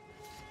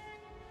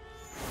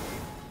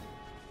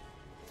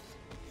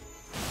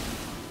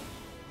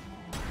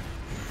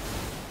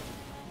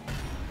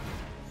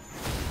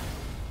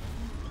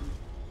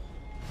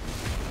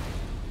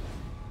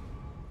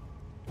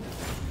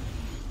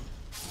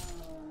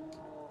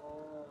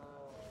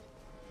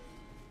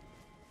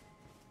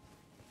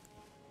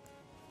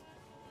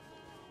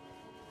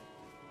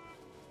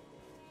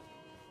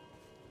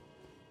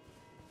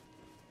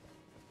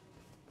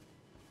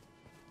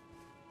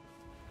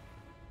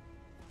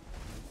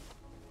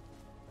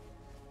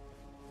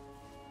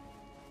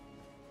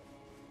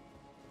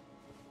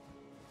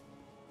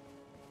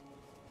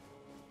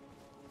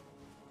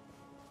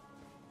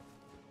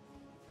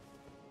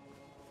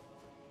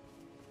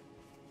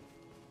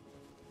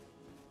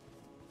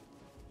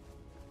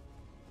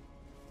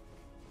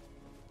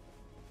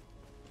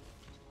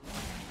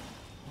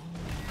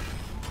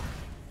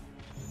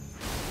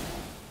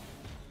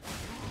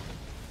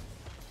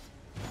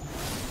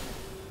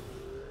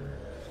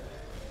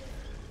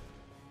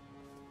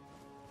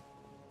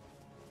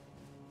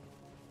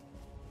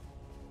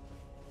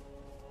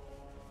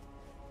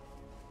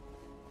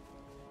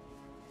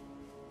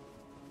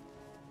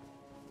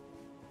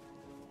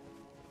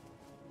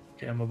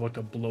 Okay, I'm about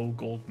to blow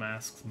Gold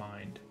Mask's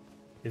mind.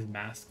 His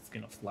mask's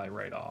gonna fly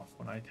right off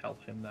when I tell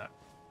him that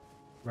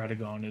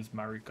Radagon is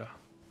Marika.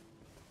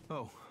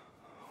 Oh,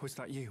 was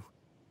that you?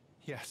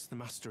 Yes, the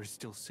Master is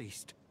still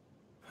ceased.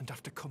 And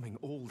after coming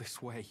all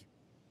this way,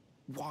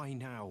 why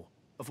now,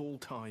 of all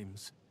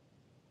times?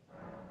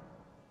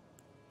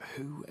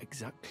 Who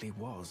exactly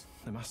was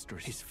the Master?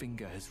 His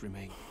finger has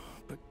remained,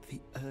 but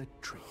the Erd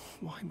Tree,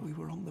 why we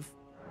were on the...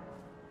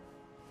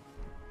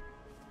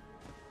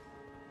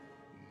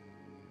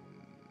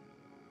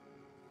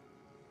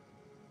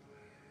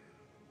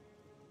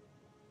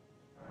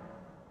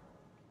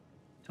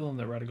 Tell him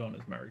that Radagon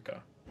is Marika.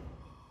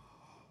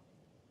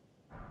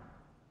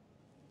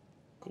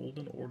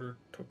 Golden Order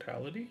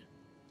totality?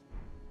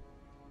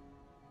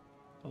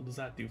 What does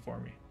that do for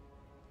me?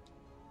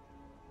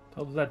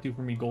 What does that do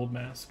for me, Gold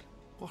Mask?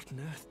 What on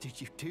earth did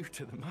you do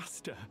to the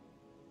Master?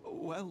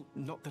 Well,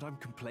 not that I'm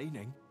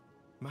complaining.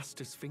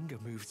 Master's finger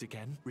moves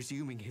again,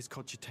 resuming his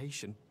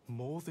cogitation.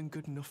 More than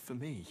good enough for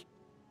me.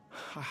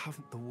 I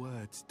haven't the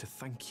words to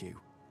thank you.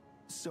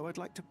 So I'd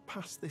like to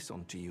pass this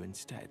on to you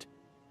instead.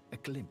 A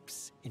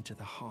glimpse into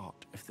the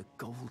heart of the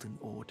Golden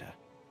Order.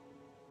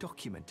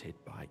 Documented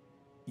by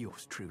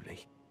yours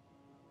truly.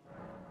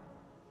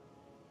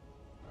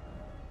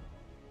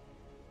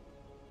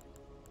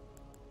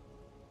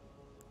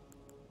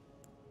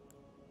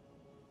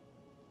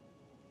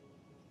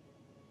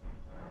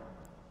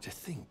 To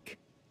think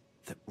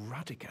that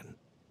Radagon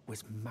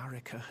was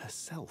Marika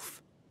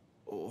herself.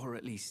 Or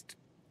at least,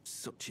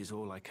 such is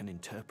all I can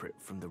interpret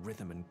from the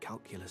rhythm and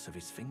calculus of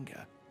his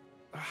finger.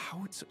 How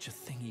would such a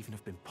thing even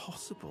have been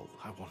possible,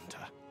 I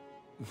wonder?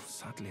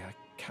 Sadly, I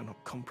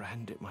cannot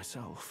comprehend it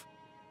myself.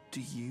 Do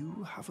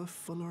you have a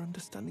fuller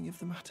understanding of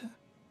the matter?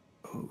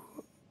 Oh...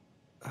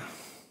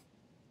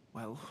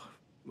 well,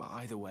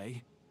 either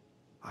way,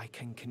 I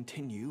can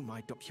continue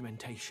my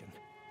documentation.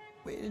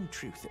 In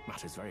truth, it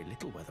matters very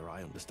little whether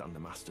I understand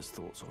the Master's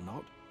thoughts or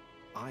not.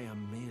 I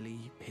am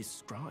merely his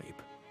scribe.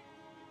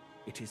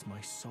 It is my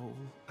sole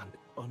and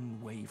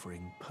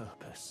unwavering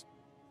purpose.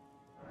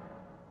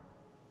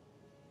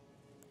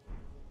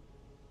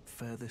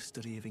 Further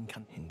study of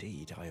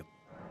indeed, I...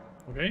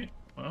 Okay,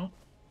 well,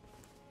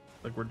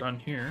 like we're done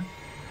here.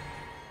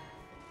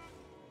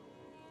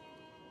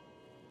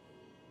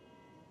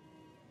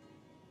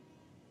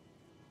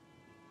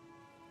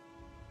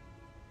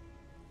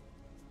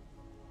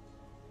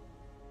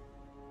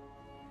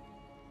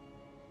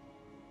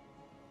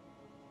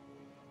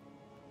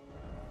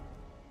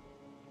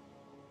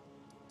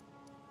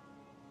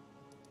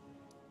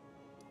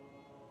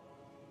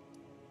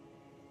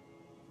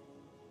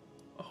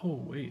 Oh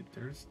wait,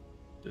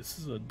 this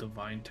is a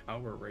divine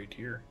tower right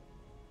here.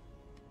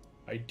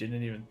 I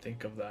didn't even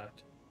think of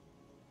that.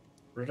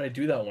 Or did I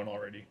do that one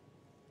already?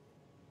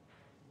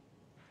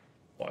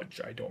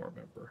 Fudge, I don't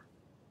remember.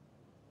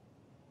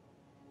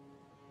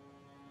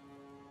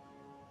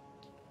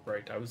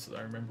 Right,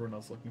 I remember when I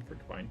was looking for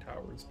divine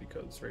towers,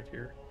 because right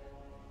here,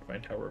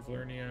 Divine Tower of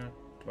Lernia,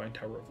 Divine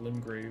Tower of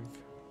Limgrave.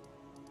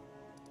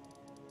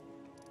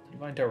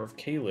 Divine Tower of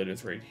Caelid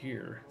is right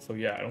here. So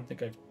yeah, I don't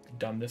think I've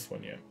done this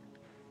one yet.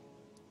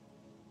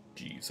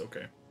 Jeez,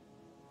 okay.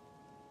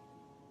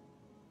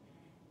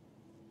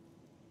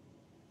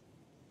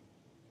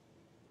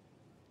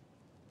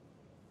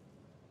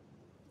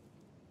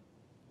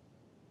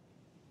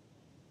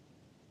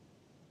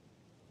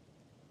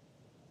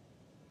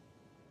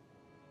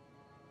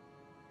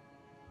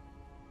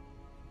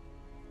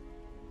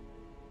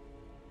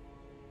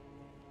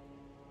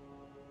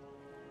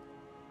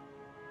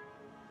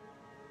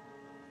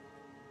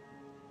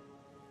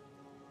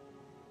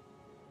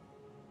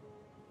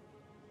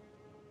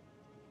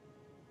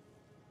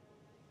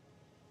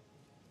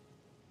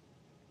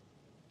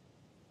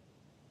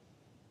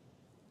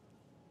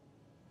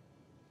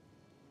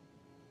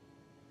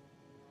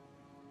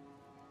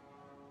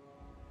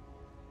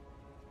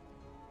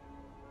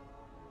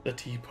 The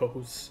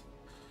T-pose.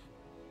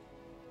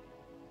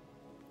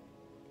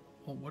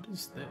 Well, what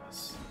is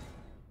this?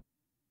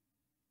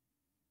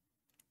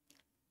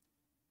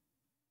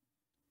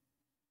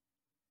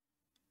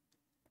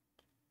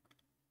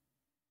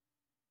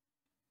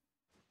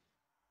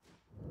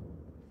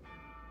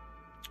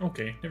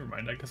 Okay, never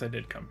mind. I guess I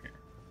did come here.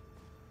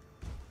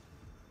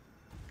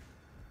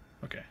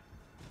 Okay,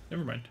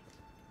 never mind.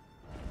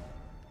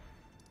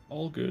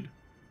 All good.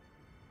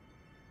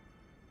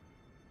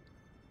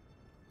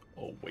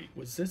 Oh, wait,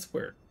 was this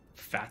where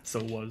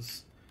Fatso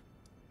was?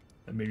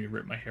 That made me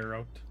rip my hair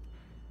out.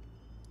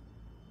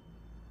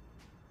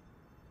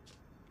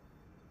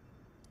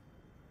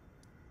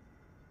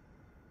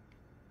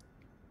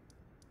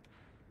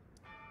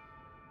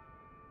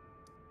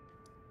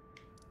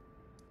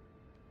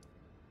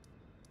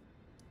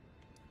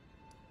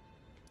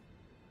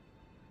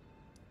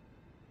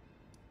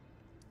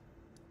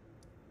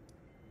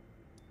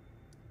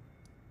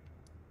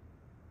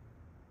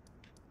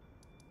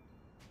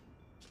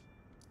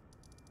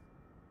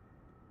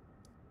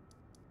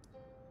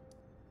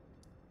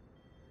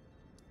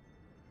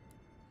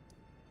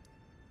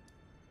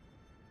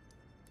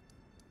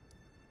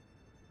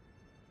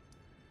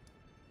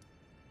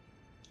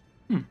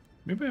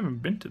 Maybe I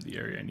haven't been to the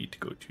area I need to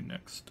go to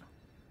next.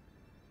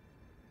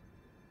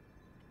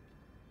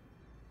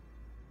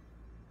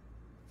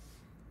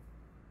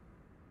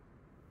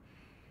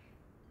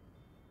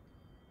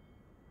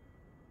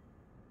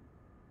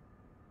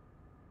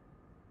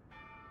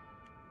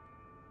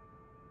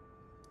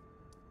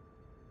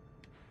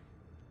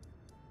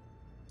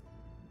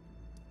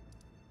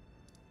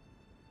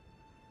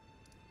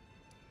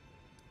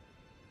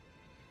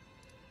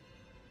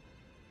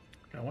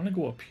 I want to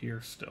go up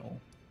here still.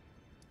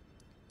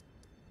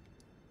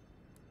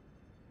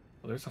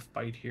 Well, there's a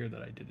fight here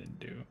that I didn't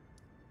do.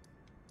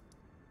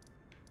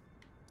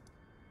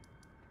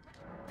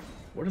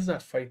 What is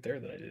that fight there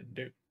that I didn't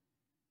do?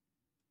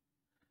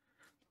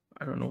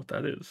 I don't know what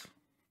that is.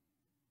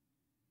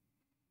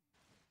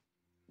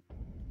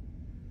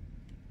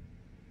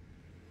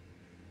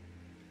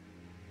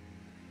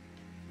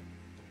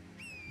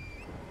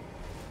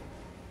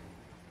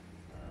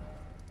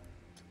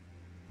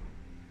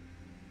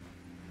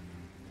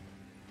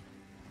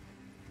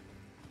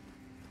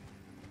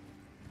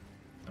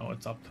 Oh,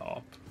 it's up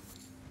top.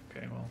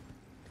 Okay, well.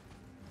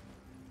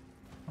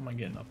 How am I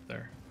getting up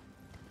there?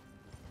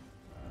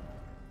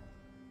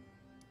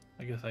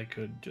 I guess I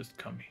could just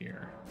come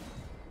here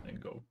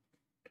and go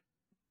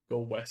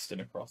west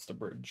and across the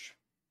bridge.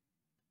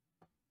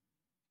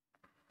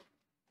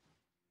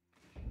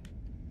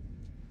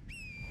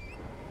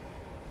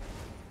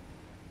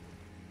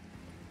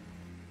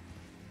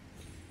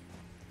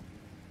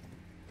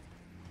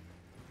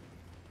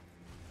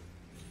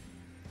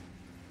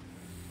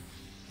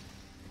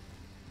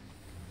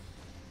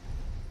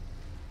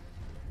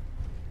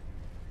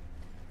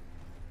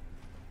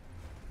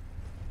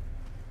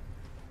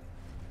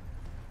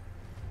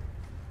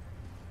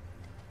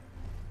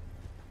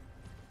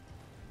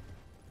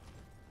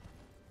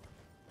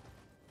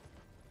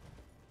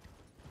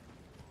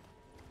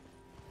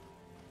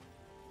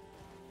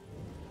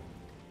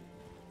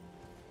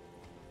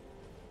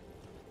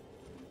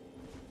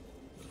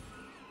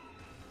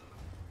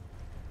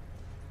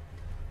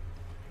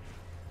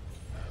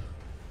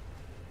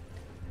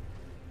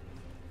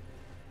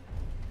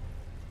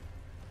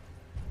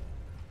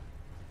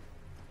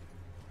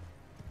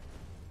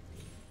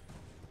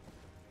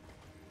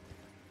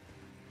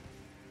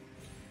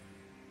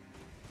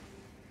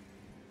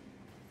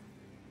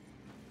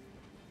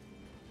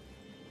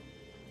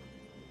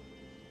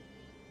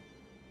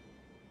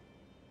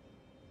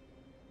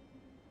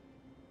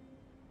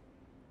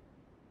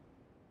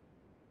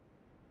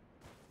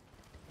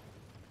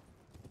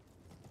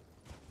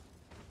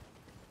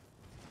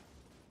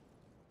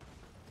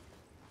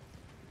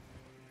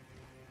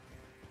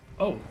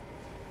 Oh.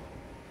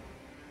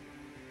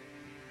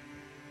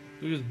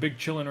 Look at this big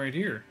chillin' right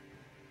here.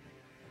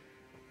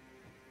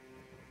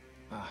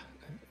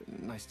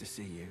 Nice to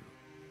see you.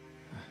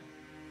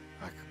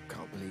 I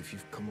can't believe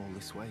you've come all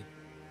this way.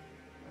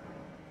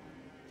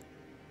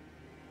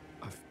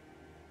 I've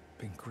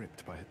been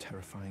gripped by a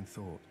terrifying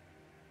thought.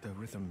 The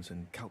rhythms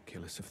and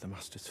calculus of the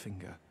Master's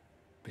finger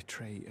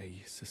betray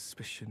a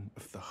suspicion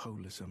of the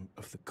holism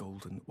of the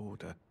Golden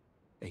Order,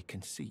 a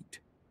conceit,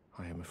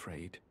 I am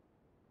afraid,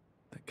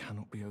 that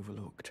cannot be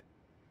overlooked.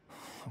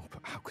 Oh,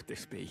 but how could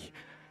this be?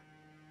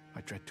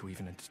 I dread to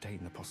even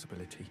entertain the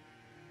possibility,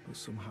 but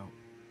somehow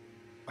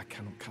I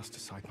cannot cast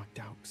aside my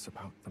doubts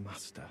about the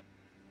Master.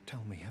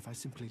 Tell me, have I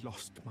simply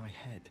lost my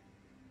head?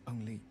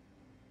 Only,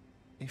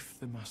 if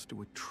the Master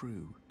were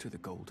true to the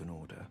Golden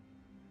Order,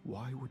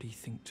 why would he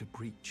think to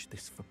breach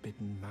this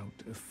forbidden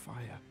mount of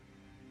fire?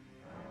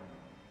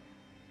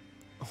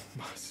 Oh,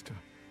 Master,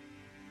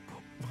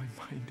 put my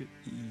mind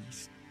at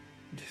ease.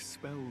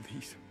 Dispel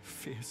these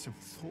fearsome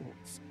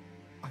thoughts.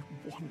 I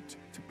want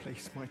to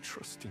place my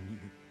trust in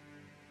you,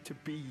 to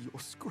be your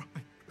scribe.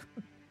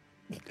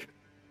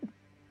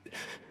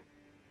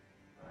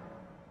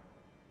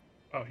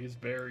 Oh, he's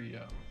very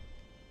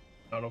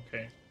not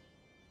okay.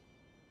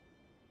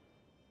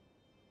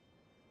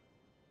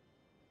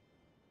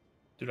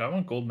 Dude, I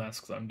want Gold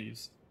Mask's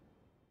undies.